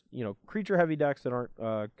 Just, you know, creature-heavy decks that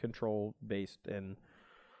aren't control-based. And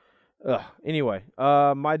anyway,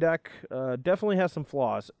 my deck definitely has some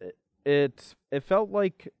flaws. It felt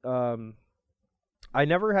like I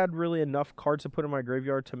never had really enough cards to put in my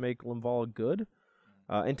graveyard to make Limvala good.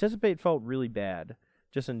 Anticipate felt really bad.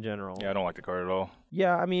 just in general. Yeah, I don't like the card at all.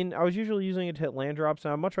 Yeah, I mean, I was usually using it to hit land drops,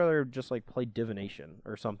 and I'd much rather just like play divination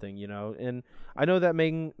or something, you know. And I know that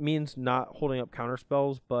means not holding up counter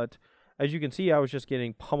spells, but as you can see, I was just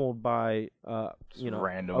getting pummeled by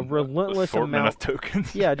Random, a relentless amount of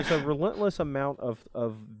tokens. yeah, just a relentless amount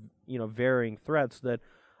of varying threats that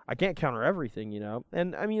I can't counter everything, you know.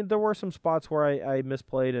 And I mean, there were some spots where I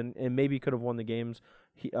misplayed and maybe could have won the games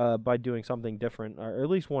by doing something different, or at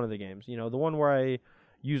least one of the games. You know, the one where I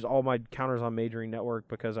used all my counters on majoring network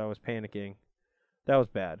because I was panicking. That was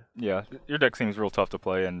bad. Yeah, your deck seems real tough to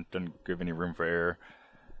play and doesn't give any room for error.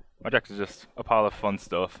 My deck is just a pile of fun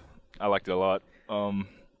stuff. I liked it a lot.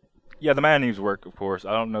 Yeah, the mana needs work, of course.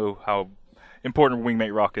 I don't know how important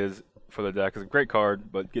Wingmate Rock is for the deck. It's a great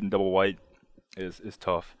card, but getting double white is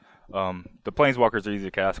tough. The Planeswalkers are easy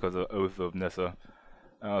to cast because of Oath of Nissa.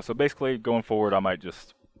 So basically, going forward, I might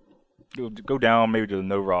just go down maybe to the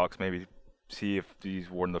no rocks, maybe see if these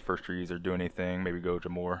Warden of the First Trees are doing anything, maybe go to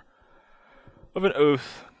more of an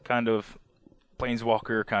Oath kind of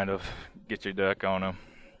Planeswalker, kind of get your deck on them.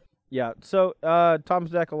 Yeah, so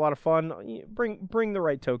Tom's deck, a lot of fun. Bring the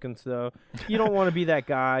right tokens, though. You don't want to be that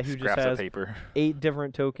guy who just has paper. 8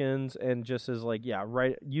 different tokens and just is like,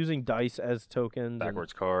 using dice as tokens.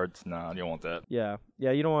 Backwards cards. Nah, you don't want that. Yeah,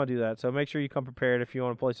 you don't want to do that. So make sure you come prepared if you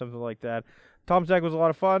want to play something like that. Tom's deck was a lot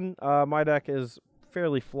of fun. My deck is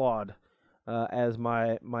fairly flawed, as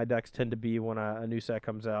my decks tend to be when a new set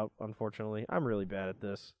comes out, unfortunately. I'm really bad at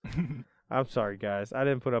this. I'm sorry, guys. I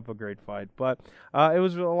didn't put up a great fight, but it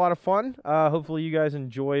was a lot of fun. Hopefully, you guys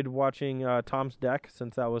enjoyed watching Tom's deck,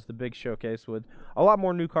 since that was the big showcase with a lot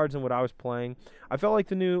more new cards than what I was playing. I felt like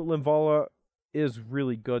the new Linvala is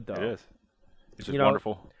really good, though. It is. It's just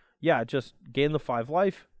wonderful. Yeah, just gain the 5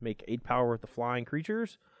 life, make 8 power with the flying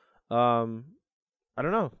creatures. I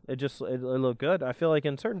don't know. It looked good. I feel like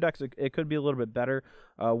in certain decks, it could be a little bit better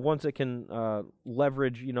once it can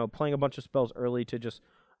leverage, playing a bunch of spells early to just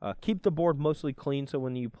keep the board mostly clean, so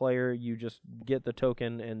when you player, you just get the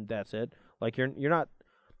token and that's it. Like you're not,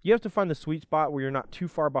 you have to find the sweet spot where you're not too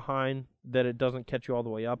far behind that it doesn't catch you all the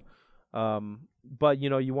way up. But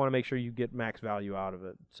you want to make sure you get max value out of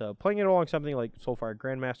it. So playing it along something like Soulfire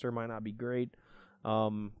Grandmaster might not be great,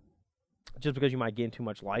 just because you might gain too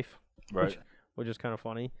much life, right? Which is kind of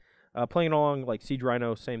funny. Playing it along like Siege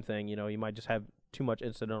Rhino, same thing. You might just have too much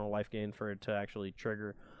incidental life gain for it to actually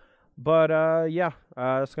trigger. But,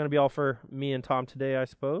 that's going to be all for me and Tom today, I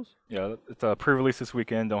suppose. Yeah, it's a pre-release this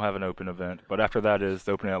weekend. Don't have an open event. But after that is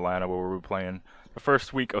the Open in Atlanta, where we'll be playing the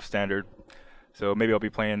first week of Standard. So maybe I'll be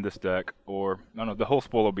playing this deck, or, I don't know, the whole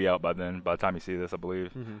spoil will be out by then, by the time you see this, I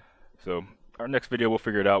believe. Mm-hmm. So our next video, we'll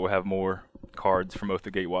figure it out. We'll have more cards from Oath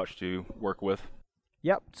of Gatewatch to work with.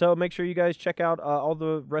 Yep, so make sure you guys check out all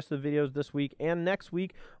the rest of the videos this week and next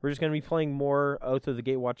week. We're just going to be playing more Oath of the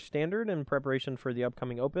Gatewatch Standard in preparation for the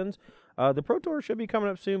upcoming Opens. The Pro Tour should be coming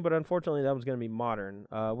up soon, but unfortunately that one's going to be Modern.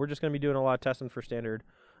 We're just going to be doing a lot of testing for Standard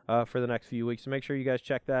for the next few weeks, so make sure you guys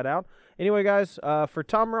check that out. Anyway, guys, for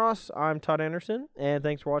Tom Ross, I'm Todd Anderson, and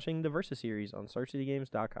thanks for watching the Versus series on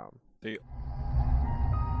StarCityGames.com. See you.